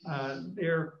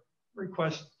their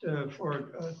request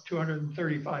for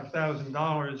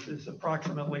 $235,000 is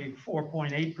approximately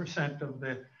 4.8% of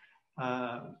the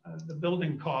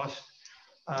building cost,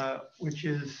 which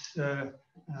is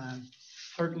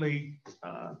certainly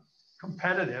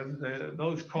competitive.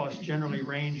 Those costs generally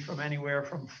range from anywhere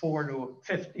from 4 to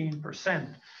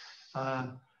 15%.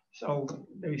 So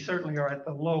they certainly are at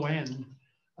the low end.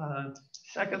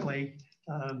 Secondly,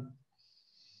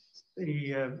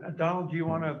 Donald, do you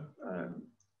want to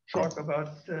talk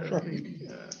about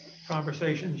the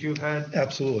conversations you've had?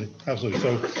 Absolutely, absolutely.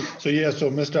 So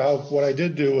Mr. Houck, what I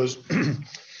did do was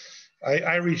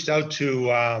I reached out to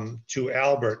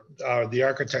Albert, the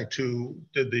architect who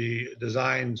did the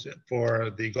designs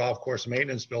for the golf course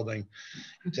maintenance building,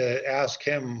 to ask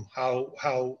him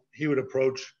how he would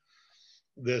approach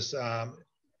this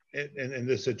in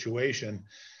this situation,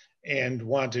 and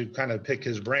want to kind of pick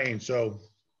his brain. So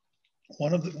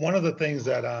one of the things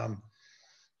that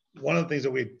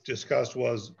we discussed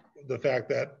was the fact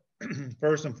that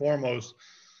first and foremost,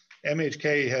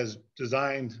 MHK has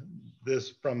designed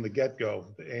this from the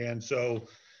get-go, and so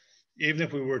even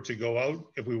if we were to go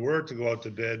out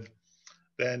to bid,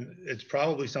 then it's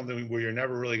probably something where you're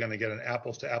never really going to get an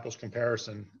apples to apples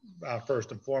comparison,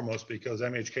 first and foremost, because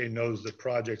MHK knows the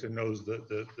project and knows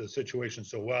the situation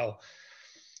so well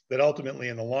that ultimately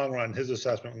in the long run, his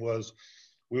assessment was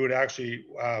we would actually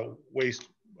waste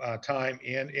time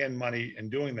and money in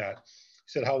doing that. He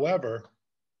said, however,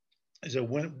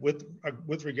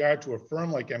 with regard to a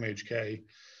firm like MHK,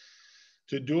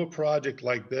 to do a project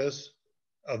like this,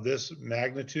 of this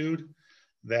magnitude,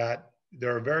 that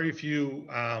there are very few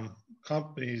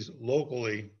companies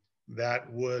locally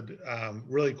that would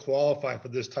really qualify for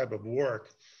this type of work.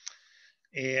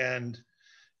 And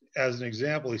as an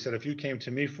example, he said, if you came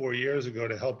to me 4 years ago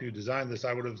to help you design this,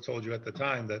 I would have told you at the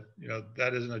time that, you know,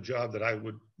 that isn't a job that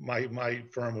my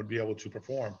firm would be able to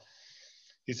perform.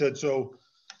 He said, so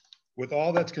with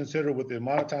all that's considered, with the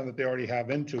amount of time that they already have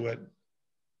into it,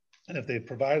 and if they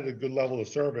provided a good level of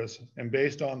service, and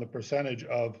based on the percentage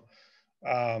of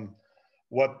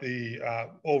what the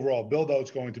overall build out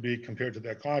is going to be compared to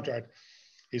their contract,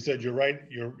 he said, you're right,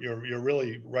 you're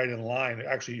really right in line.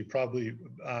 Actually, you're probably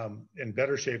in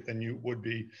better shape than you would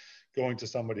be going to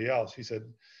somebody else. He said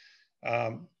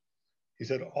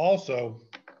also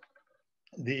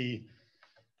with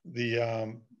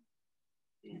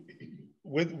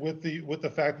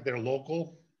the fact that they're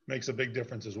local makes a big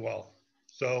difference as well.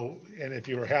 So, and if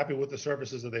you were happy with the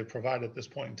services that they provide at this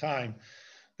point in time,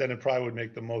 then it probably would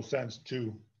make the most sense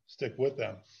to stick with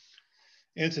them.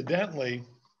 Incidentally,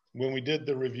 when we did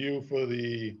the review for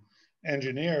the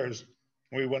engineers,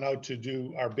 we went out to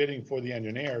do our bidding for the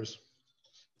engineers.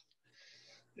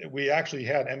 We actually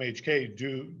had MHK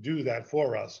do that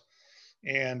for us.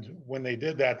 And when they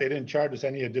did that, they didn't charge us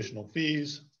any additional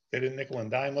fees. They didn't nickel and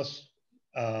dime us.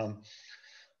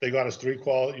 They got us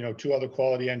two other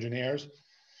quality engineers.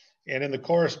 And in the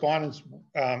correspondence,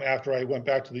 after I went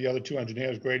back to the other two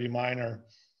engineers, Grady Minor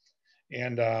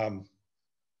and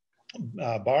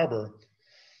Barber,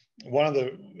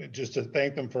 just to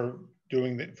thank them for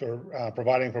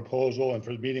providing a proposal and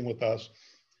for meeting with us.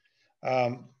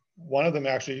 One of them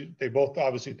actually, they both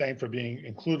obviously thanked for being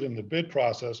included in the bid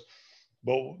process,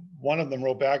 but one of them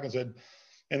wrote back and said,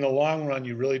 in the long run,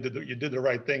 you really did the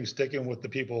right thing sticking with the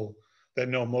people that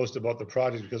know most about the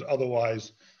project, because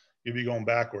otherwise you'd be going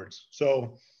backwards.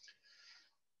 So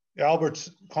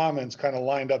Albert's comments kind of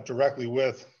lined up directly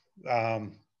with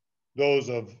those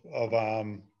of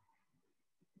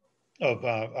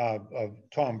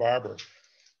Tom Barber.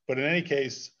 But in any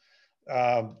case,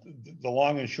 the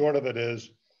long and short of it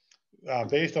is,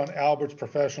 based on Albert's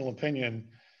professional opinion,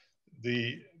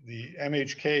 the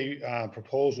MHK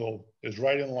proposal is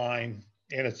right in line,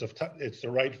 and it's the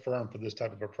right firm for this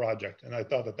type of a project. And I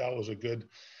thought that that was a good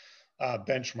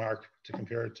benchmark to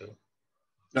compare it to.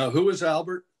 Now, who is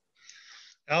Albert?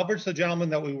 Albert's the gentleman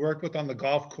that we worked with on the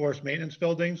golf course maintenance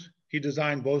buildings. He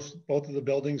designed both of the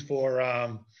buildings for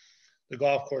the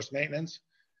golf course maintenance.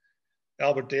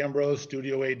 Albert D'Ambrose,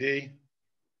 Studio AD.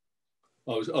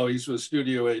 Oh, he's with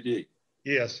Studio AD.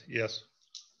 Yes, yes.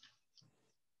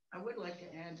 I would like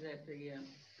to add that the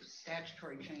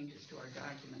statutory changes to our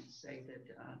documents say that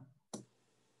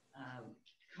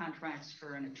contracts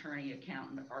for an attorney,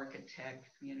 accountant, architect,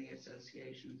 community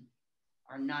association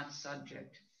are not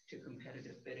subject to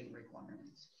competitive bidding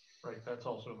requirements. Right, that's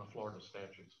also in the Florida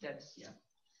statutes. That's, yeah.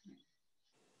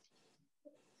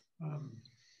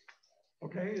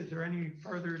 Okay, is there any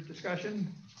further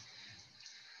discussion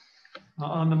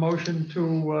on the motion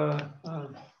to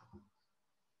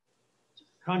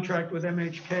contract with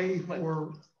MHK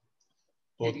for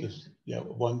Both this, yeah,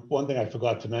 one thing I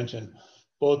forgot to mention,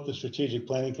 both the Strategic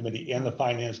Planning Committee and the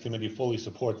Finance Committee fully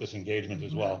support this engagement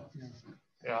as well.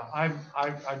 Yeah,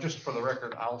 I just for the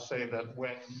record, I'll say that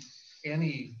when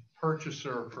any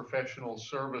purchaser of professional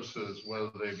services, whether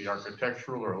they be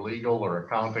architectural or legal or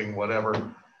accounting,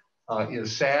 whatever,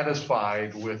 is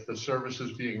satisfied with the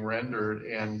services being rendered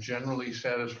and generally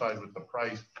satisfied with the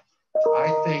price,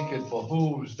 I think it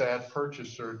behooves that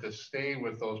purchaser to stay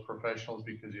with those professionals,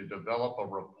 because you develop a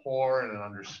rapport and an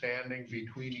understanding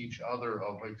between each other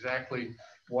of exactly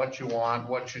what you want,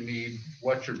 what you need,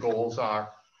 what your goals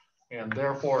are. And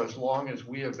therefore, as long as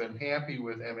we have been happy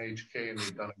with MHK and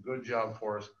they've done a good job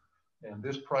for us, and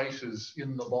this price is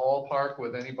in the ballpark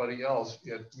with anybody else,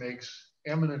 it makes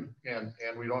eminent, and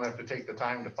we don't have to take the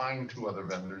time to find two other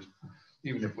vendors,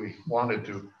 even if we wanted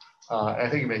to. I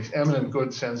think it makes eminent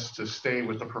good sense to stay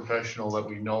with the professional that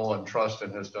we know and trust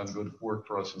and has done good work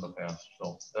for us in the past.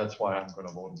 So that's why I'm going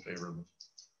to vote in favor of this.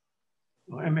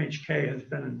 Well, MHK has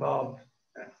been involved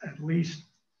at least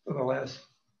for the last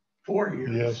 4 years.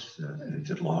 Yes.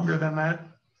 Is it longer than that?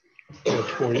 Yeah,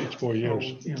 it's 4 years.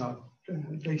 So, you know,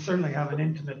 they certainly have an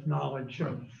intimate knowledge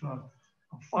of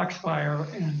Foxfire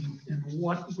and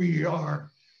what we are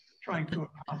trying to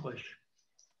accomplish.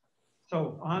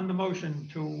 So on the motion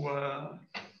to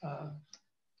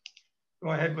go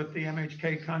ahead with the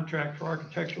MHK contract for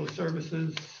architectural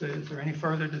services, is there any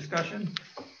further discussion?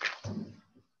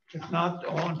 If not,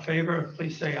 all in favor,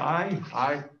 please say aye.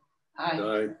 Aye.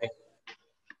 Aye.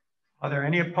 Are there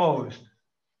any opposed?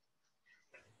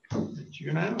 It's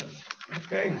unanimous.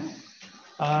 Okay.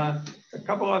 A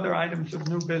couple other items of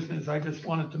new business I just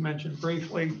wanted to mention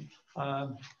briefly.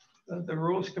 The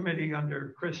Rules Committee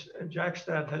under Chris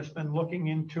Jackstad has been looking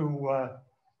into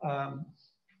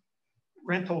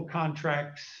rental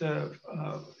contracts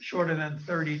shorter than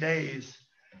 30 days.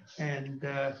 And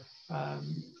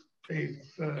they've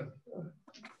done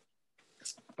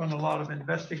a lot of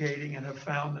investigating and have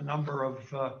found a number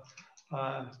of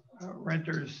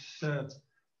renters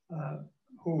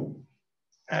who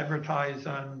advertise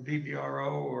on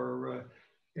VBRO or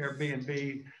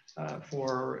Airbnb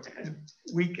for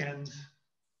weekends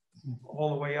all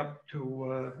the way up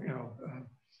to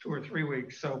 2 or 3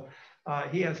 weeks. So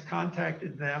he has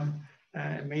contacted them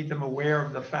and made them aware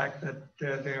of the fact that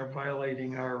they are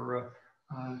violating our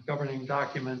governing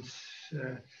documents,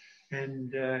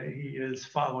 and he is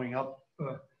following up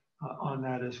on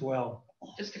that as well.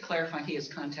 Just to clarify, he has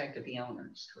contacted the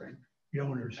owners, correct? The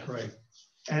owners, right,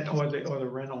 and or the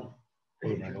rental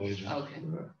agent. Okay.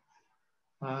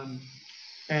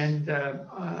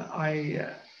 I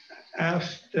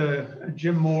asked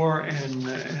Jim Moore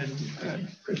and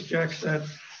Chris Jackson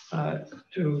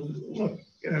to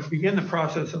begin the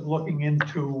process of looking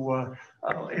into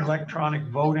electronic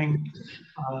voting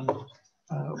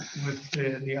with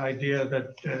the idea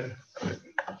that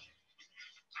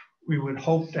we would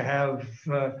hope to have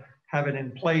it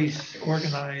in place,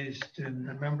 organized, and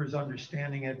the members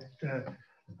understanding it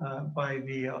by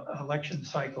the election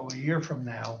cycle a year from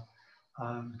now,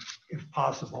 if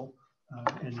possible,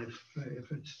 and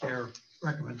if it's their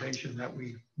recommendation that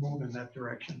we move in that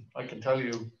direction. I can tell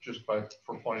you, just for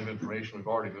point of information, we've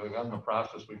already begun the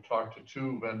process. We've talked to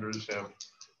 2 vendors, have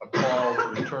a call to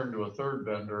return to a 3rd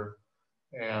vendor.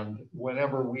 And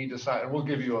whenever we decide, we'll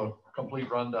give you a complete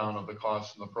rundown of the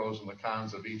costs and the pros and the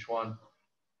cons of each one.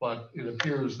 But it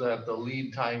appears that the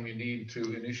lead time you need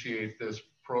to initiate this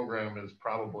program is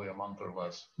probably a month or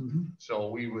less. So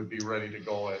we would be ready to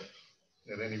go at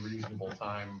any reasonable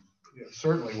time,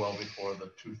 certainly well before the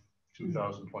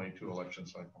 2022 election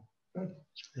cycle. That's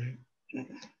great.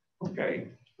 Okay.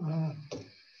 Is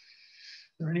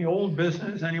there any old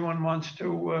business anyone wants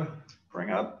to bring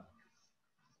up?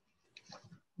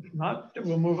 If not,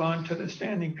 we'll move on to the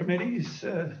standing committees.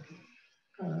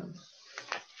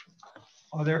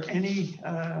 Are there any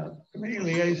committee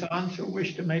liaisons who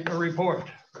wish to make a report?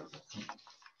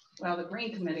 Well, the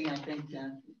Green Committee, I think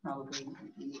probably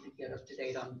need to get up to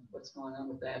date on what's going on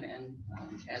with that. And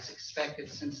as expected,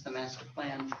 since the master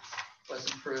plan was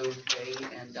approved, Ray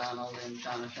and Donald and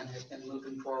Jonathan have been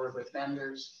moving forward with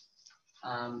vendors.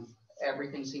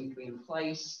 Everything seemed to be in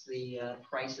place. The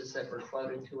prices that were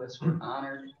quoted to us were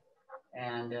honored.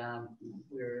 And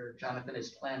Jonathan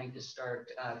is planning to start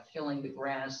killing the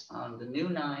grass on the new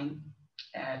 9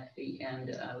 at the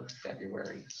end of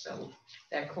February. So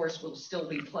that course will still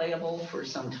be playable for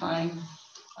some time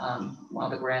while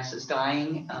the grass is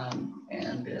dying.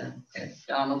 And at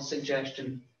Donald's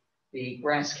suggestion, the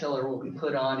grass killer will be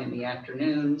put on in the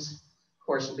afternoons.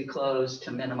 Course will be closed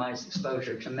to minimize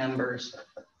exposure to members.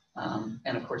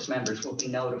 And of course, members will be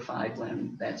notified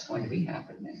when that's going to be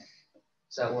happening.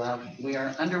 So we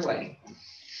are underway.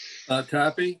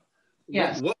 Tappy?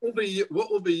 Yes. What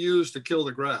will be used to kill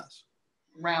the grass?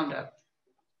 Roundup.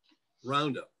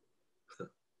 Roundup.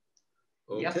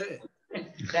 Okay.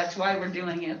 Yep. That's why we're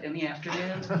doing it in the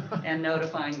afternoon and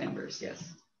notifying members,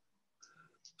 yes.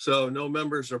 So no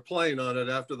members are playing on it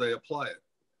after they apply it?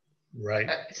 Right.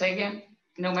 Say again?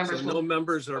 No members. So no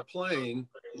members are playing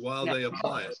while they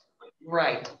apply it?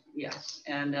 Right, yes,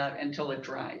 and until it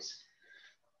dries.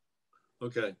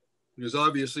 Okay, because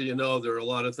obviously, you know, there are a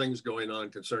lot of things going on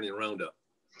concerning Roundup.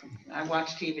 I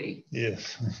watch TV.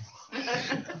 Yes.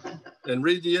 And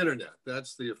read the internet.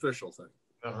 That's the official thing.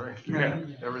 All right. Yeah,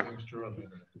 everything's true on the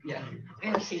internet. Yeah.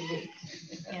 And TV.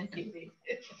 And TV.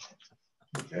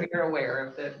 Okay. We're aware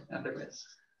of the risks.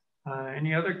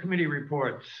 Any other committee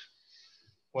reports?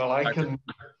 Well, I can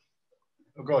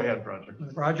go ahead, Roger.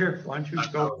 Roger, why don't you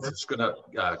go? I was just going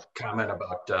to comment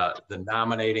about the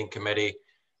nominating committee.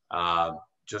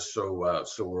 Just so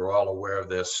we're all aware of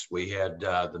this, we had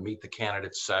the Meet the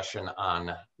Candidates session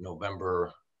on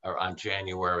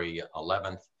January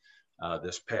 11th.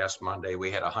 This past Monday,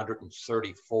 we had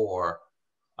 134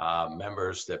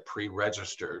 members that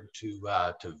pre-registered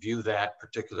to view that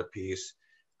particular piece.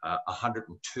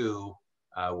 102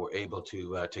 were able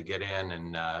to get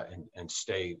in and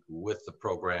stay with the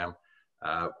program.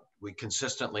 We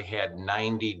consistently had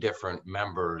 90 different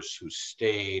members who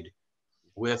stayed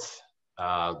with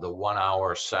the 1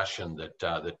 hour session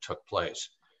that took place.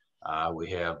 We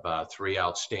have 3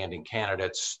 outstanding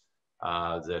candidates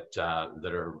that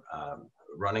are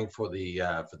running for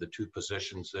the 2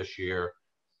 positions this year.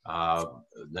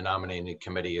 The nominating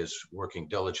committee is working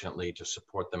diligently to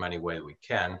support them any way we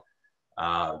can.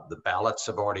 The ballots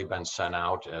have already been sent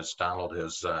out, as Donald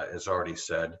has already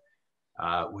said.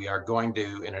 We are going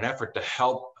to, in an effort to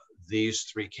help these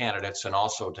 3 candidates and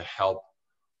also to help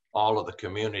all of the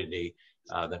community,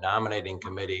 the nominating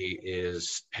committee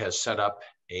has set up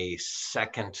a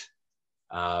second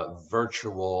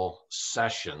virtual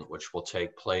session, which will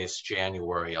take place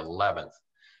January 11th.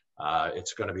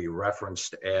 It's going to be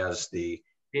referenced as the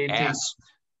Ask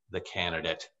the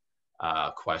Candidate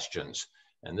questions.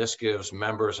 And this gives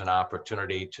members an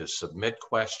opportunity to submit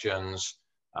questions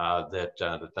that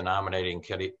the nominating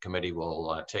committee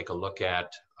will take a look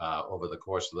at over the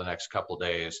course of the next couple of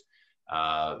days,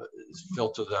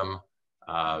 filter them.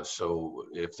 So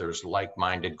if there's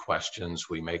like-minded questions,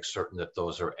 we make certain that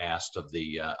those are asked of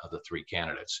the 3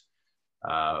 candidates.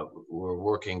 We're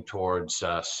working towards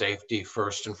safety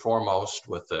first and foremost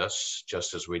with this,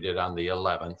 just as we did on the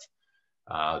 11th.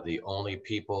 The only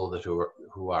people that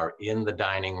who are in the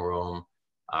dining room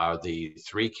are the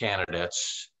 3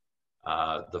 candidates,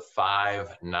 the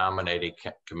 5 nominating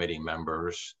committee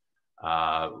members.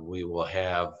 We will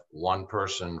have 1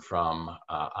 person from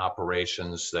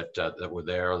operations that were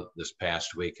there this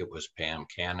past week. It was Pam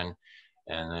Cannon,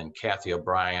 and then Kathy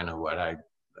O'Brien, who I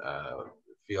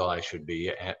feel I should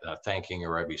be thanking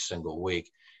her every single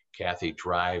week. Kathy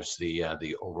drives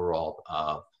the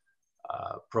overall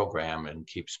program and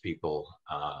keeps people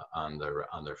on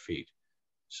their feet.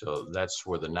 So that's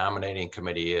where the nominating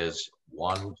committee is.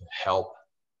 1, to help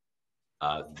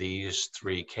these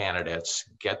 3 candidates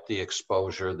get the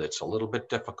exposure that's a little bit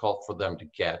difficult for them to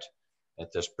get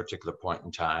at this particular point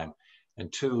in time,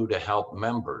 and 2, to help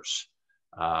members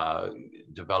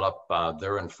develop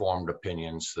their informed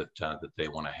opinions that they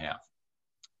want to have.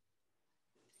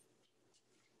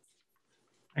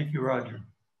 Thank you, Roger.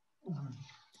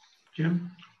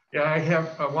 Jim? Yeah,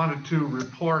 I wanted to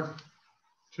report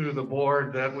to the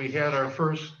board that we had our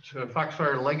first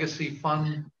Foxfire Legacy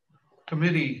Fund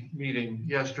Committee meeting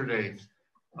yesterday.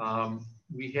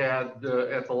 We had,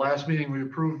 at the last meeting, we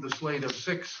approved the slate of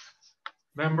 6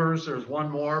 members. There's one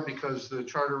more because the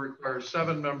charter requires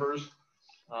 7 members.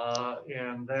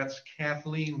 And that's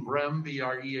Kathleen Brehm,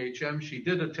 B-R-E-H-M. She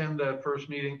did attend that first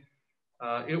meeting.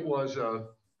 It was a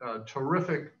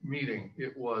terrific meeting.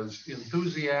 It was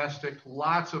enthusiastic,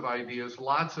 lots of ideas,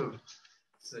 lots of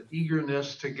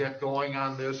eagerness to get going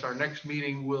on this. Our next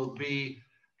meeting will be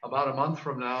about a month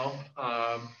from now.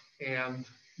 And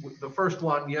the first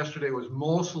one yesterday was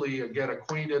mostly a get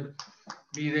acquainted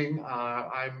meeting.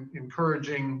 I'm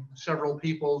encouraging several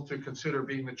people to consider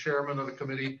being the chairman of the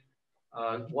committee.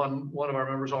 One of our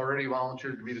members already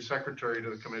volunteered to be the secretary to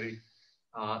the committee.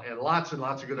 And lots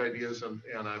of good ideas. And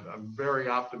I'm very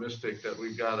optimistic that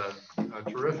we've got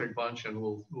a terrific bunch, and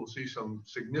we'll see some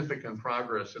significant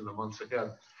progress in the months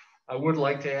ahead. I would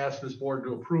like to ask this board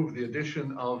to approve the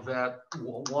addition of that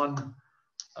one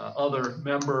other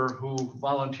member who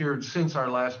volunteered since our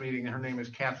last meeting. Her name is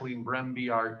Kathleen Brehm,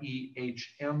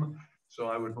 B-R-E-H-M. So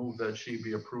I would move that she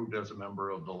be approved as a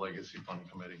member of the Legacy Fund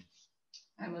Committee.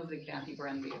 I move that Kathy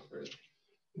Brehm be approved.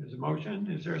 There's a motion.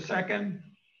 Is there a second?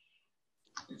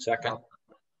 Second.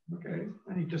 Okay.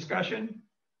 Any discussion?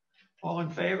 All in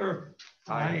favor?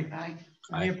 Aye. Aye.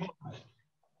 Any opposed?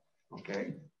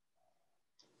 Okay.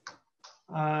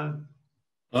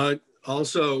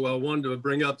 Also, wanted to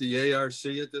bring up the ARC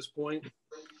at this point.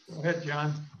 Go ahead,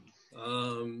 John.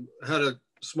 Had a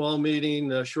small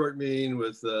meeting, a short meeting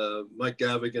with Mike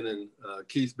Gavigan and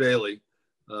Keith Bailey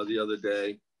the other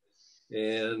day.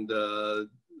 And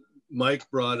Mike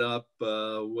brought up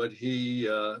what he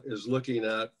is looking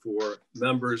at for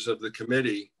members of the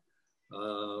committee,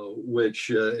 which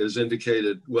is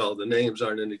indicated, well, the names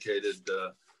aren't indicated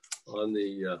on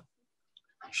the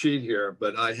sheet here,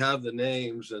 but I have the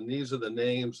names, and these are the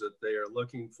names that they are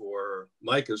looking for,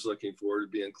 Mike is looking for to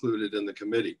be included in the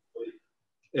committee.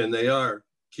 And they are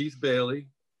Keith Bailey,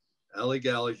 Ali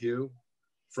Gallahue,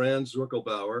 Franz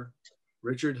Zuckelbauer,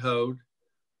 Richard Hode,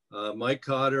 Mike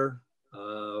Cotter,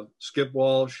 Skip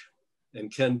Walsh,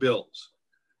 and Ken Bills.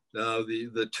 Now,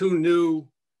 the 2 new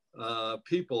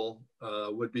people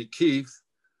would be Keith,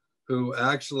 who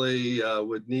actually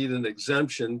would need an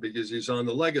exemption because he's on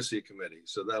the Legacy Committee.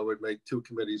 So that would make 2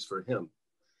 committees for him.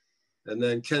 And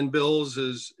then Ken Bills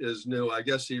is new. I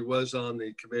guess he was on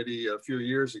the committee a few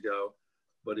years ago,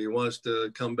 but he wants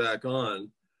to come back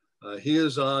on. He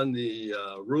is on the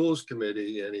Rules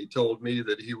Committee, and he told me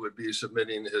that he would be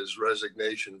submitting his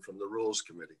resignation from the Rules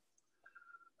Committee.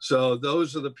 So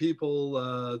those are the people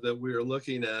that we are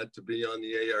looking at to be on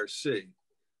the ARC.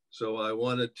 So I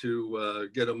wanted to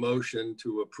get a motion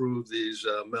to approve these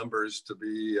members to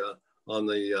be on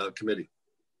the committee.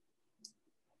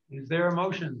 Is there a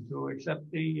motion to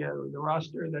accept the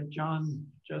roster that John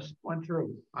just went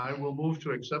through? I will move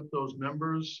to accept those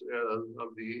members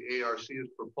of the ARC as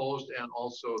proposed, and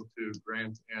also to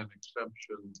grant an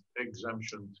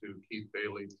exemption to Keith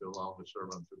Bailey to allow him to serve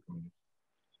on 2 committees.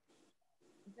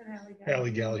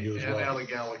 Ali Gallahue as well. And Ali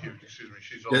Gallahue, excuse me.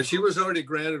 She's Yeah, she was already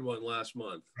granted one last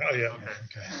month. Oh, yeah.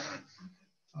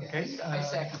 Okay. Yes, I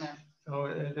second that.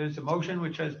 So there's a motion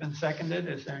which has been seconded.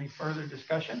 Is there any further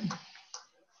discussion?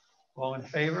 All in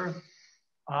favor?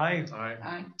 Aye. Aye.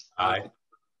 Aye. Aye.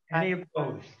 Any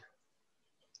opposed?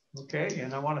 Okay,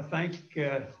 and I want to thank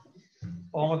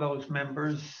all of those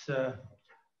members.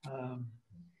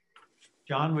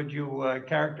 John, would you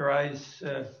characterize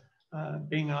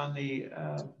being on the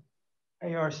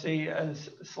ARC as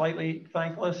slightly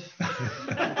thankless?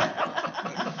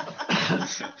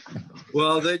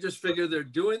 Well, they just figure they're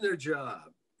doing their job.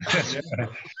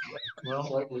 Well,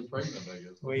 Slightly pregnant, I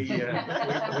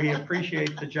guess. we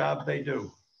appreciate the job they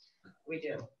do. We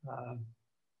do.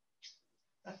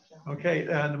 Okay,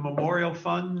 the Memorial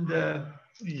Fund.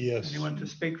 Yes. Anyone to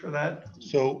speak for that?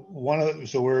 So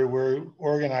we're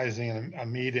organizing a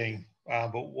meeting,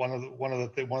 but one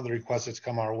of the requests that's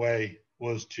come our way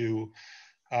was to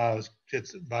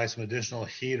buy some additional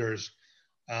heaters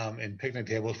and picnic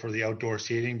tables for the outdoor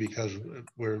seating, because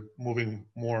we're moving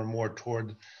more and more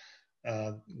toward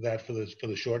that for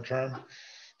the short term.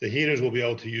 The heaters we'll be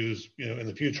able to use, in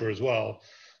the future as well.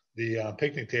 The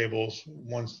picnic tables,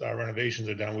 once our renovations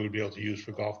are done, we would be able to use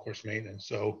for golf course maintenance.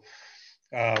 So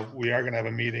we are going to have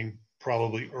a meeting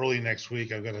probably early next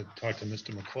week. I'm going to talk to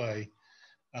Mr. McClay,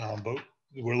 but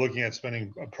we're looking at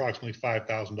spending approximately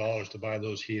 $5,000 to buy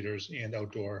those heaters and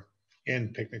outdoor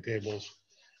and picnic tables.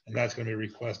 And that's going to be a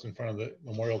request in front of the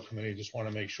Memorial Committee. Just want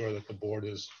to make sure that the board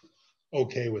is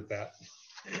okay with that.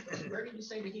 Where did you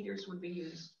say the heaters would be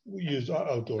used? We use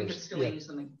outdoors. We could still use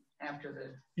them after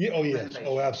the. Yeah. Oh, yes. renovation.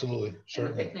 Oh, absolutely. And the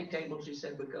Certainly. picnic tables you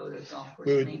said would go to golf course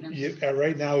We would, maintenance?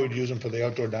 right now, we'd use them for the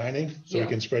outdoor dining, so we Yeah.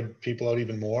 can spread people out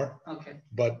even more. Okay,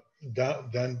 But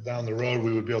then down the road,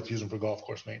 we would be able to use them for golf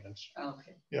course maintenance.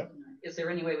 okay. Yeah. Is there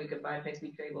any way we could buy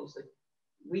picnic tables that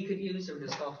we could use, or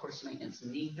does golf course maintenance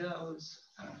need those?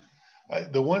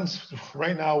 The ones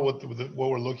right now, what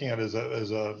we're looking at is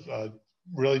a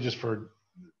really just for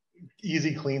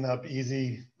easy cleanup,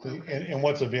 and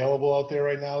what's available out there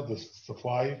right now. The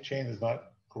supply chain is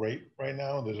not great right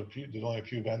now. There's only a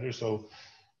few vendors, so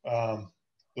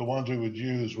the ones we would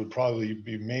use would probably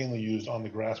be mainly used on the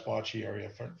grass bocce area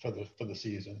for the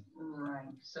season. Right.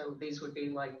 So these would be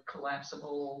like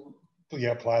collapsible.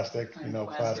 Yeah, plastic. Kind You of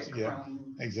know, plastic. Yeah,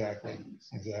 chrome exactly. things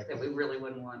Exactly. That we really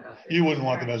wouldn't want out there. You wouldn't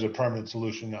want them as a permanent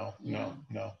solution, no. Yeah.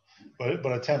 But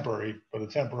a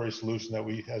temporary solution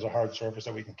that has a hard surface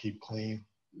that we can keep clean.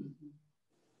 Mhm.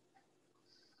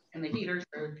 And the heaters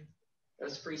are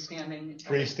those freestanding?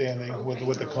 Freestanding with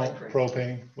the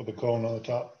propane with the cone on the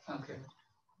top. Okay.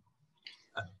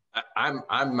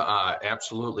 I'm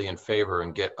absolutely in favor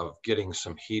of getting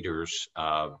some heaters.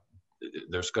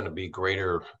 There's going to be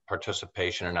greater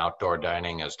participation in outdoor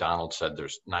dining. As Donald said,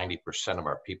 there's 90% of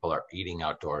our people are eating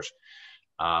outdoors.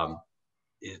 I'm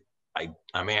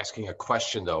asking a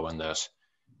question though in this.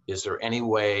 Is there any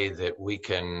way that we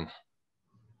can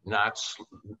that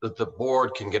the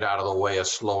board can get out of the way of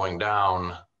slowing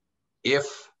down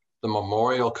if the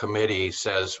Memorial Committee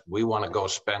says we want to go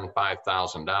spend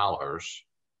 $5,000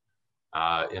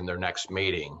 in their next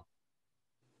meeting?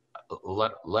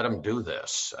 Let them do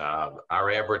this.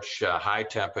 Our average high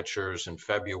temperatures in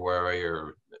February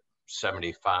are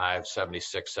 75,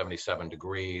 76, 77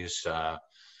 degrees. The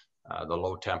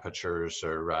low temperatures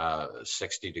are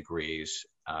 60 degrees.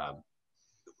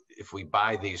 If we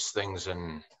buy these things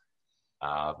in,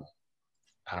 I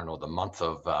don't know, the month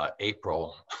of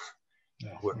April,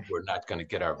 we're not going to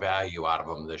get our value out of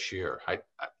them this year.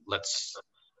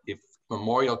 If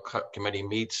Memorial Committee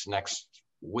meets next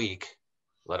week,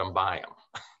 let them buy them.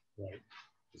 Right.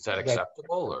 Is that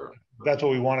acceptable, or? That's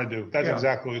what we want to do. That's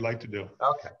exactly what we'd like to do.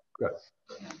 Okay, good.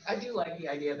 Yeah. I do like the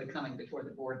idea of it coming before the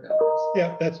board though.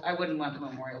 Yeah, I wouldn't want the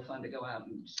Memorial Fund to go out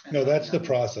and spend. no, that's the money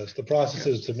on process. The process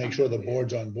is to make sure the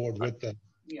board's on board with them.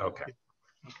 Yeah. Okay.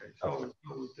 Okay, so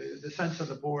the sense of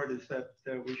the board is that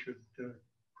we should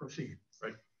proceed,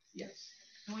 right? Yes.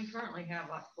 And we currently have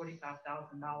like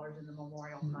 $45,000 in the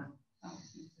Memorial Fund. Oh,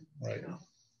 Right. So,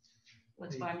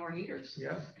 let's buy more heaters.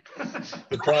 Yeah.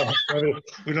 The problem,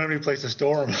 we don't have any place to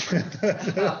store them.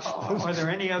 Are there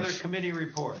any other committee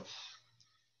reports?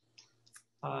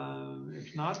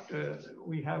 If not,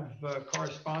 we have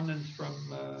correspondence from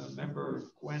member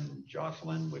Gwen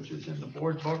Jocelyn, which is in the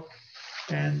board book,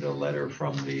 and a letter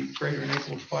from the Greater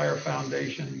Naples Fire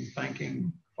Foundation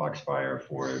thanking Foxfire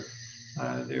for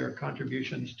their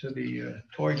contributions to the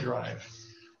toy drive.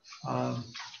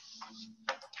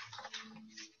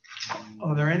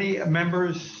 Are there any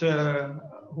members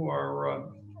who are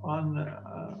on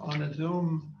the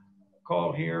Zoom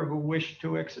call here who wish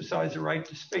to exercise the right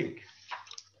to speak?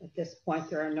 At this point,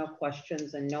 there are no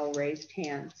questions and no raised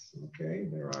hands. Okay,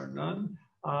 there are none.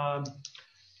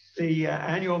 The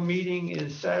annual meeting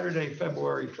is Saturday,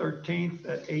 February 13th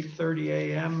at 8:30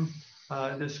 a.m.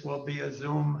 This will be a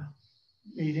Zoom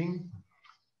meeting.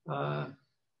 And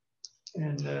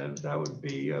that would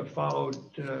be followed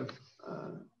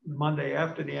Monday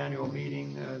after the annual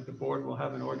meeting. The board will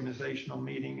have an organizational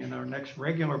meeting, and our next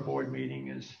regular board meeting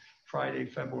is Friday,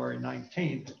 February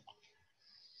 19th. Is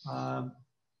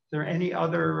there any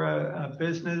other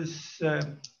business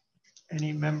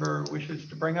any member wishes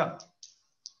to bring up?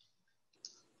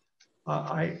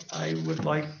 I would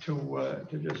like to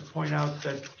just point out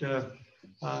that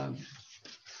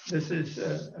this is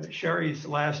Sherry's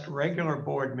last regular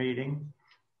board meeting,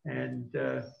 and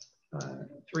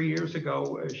 3 years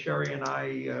ago, Sherry and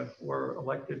I were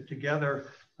elected together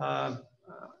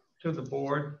to the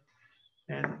board,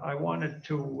 and I wanted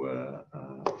to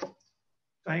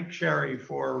thank Sherry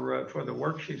for the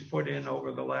work she's put in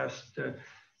over the last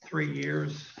 3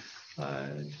 years.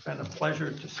 It's been a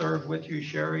pleasure to serve with you,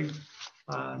 Sherry,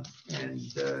 and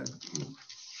you've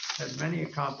had many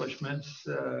accomplishments.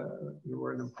 You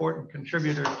were an important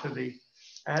contributor to the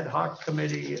ad hoc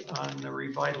committee on the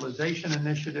revitalization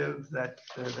initiative that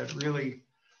really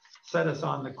set us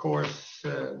on the course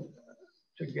to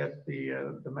get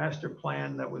the master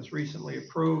plan that was recently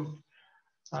approved.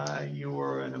 You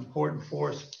were an important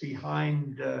force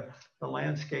behind the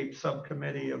landscape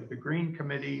subcommittee of the Green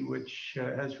Committee, which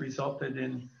has resulted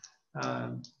in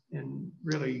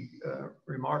really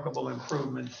remarkable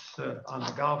improvements on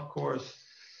the golf course.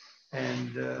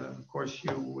 And of course,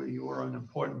 you were an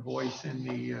important voice in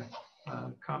the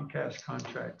Comcast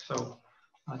contract. So,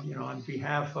 on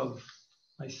behalf of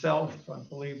myself, I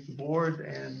believe the board,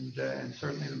 and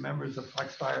certainly the members of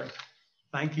Foxfire,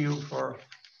 thank you for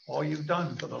all you've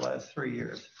done for the last 3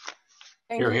 years.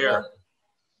 Thank You're you. here. Bill.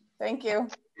 Thank you.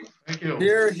 Thank you.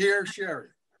 Here, Sherry.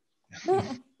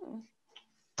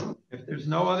 If there's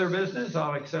no other business,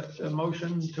 I'll accept a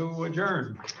motion to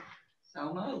adjourn.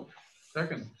 So moved.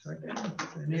 Second. Second.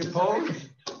 Any opposed?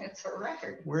 It's a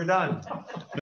record. We're done.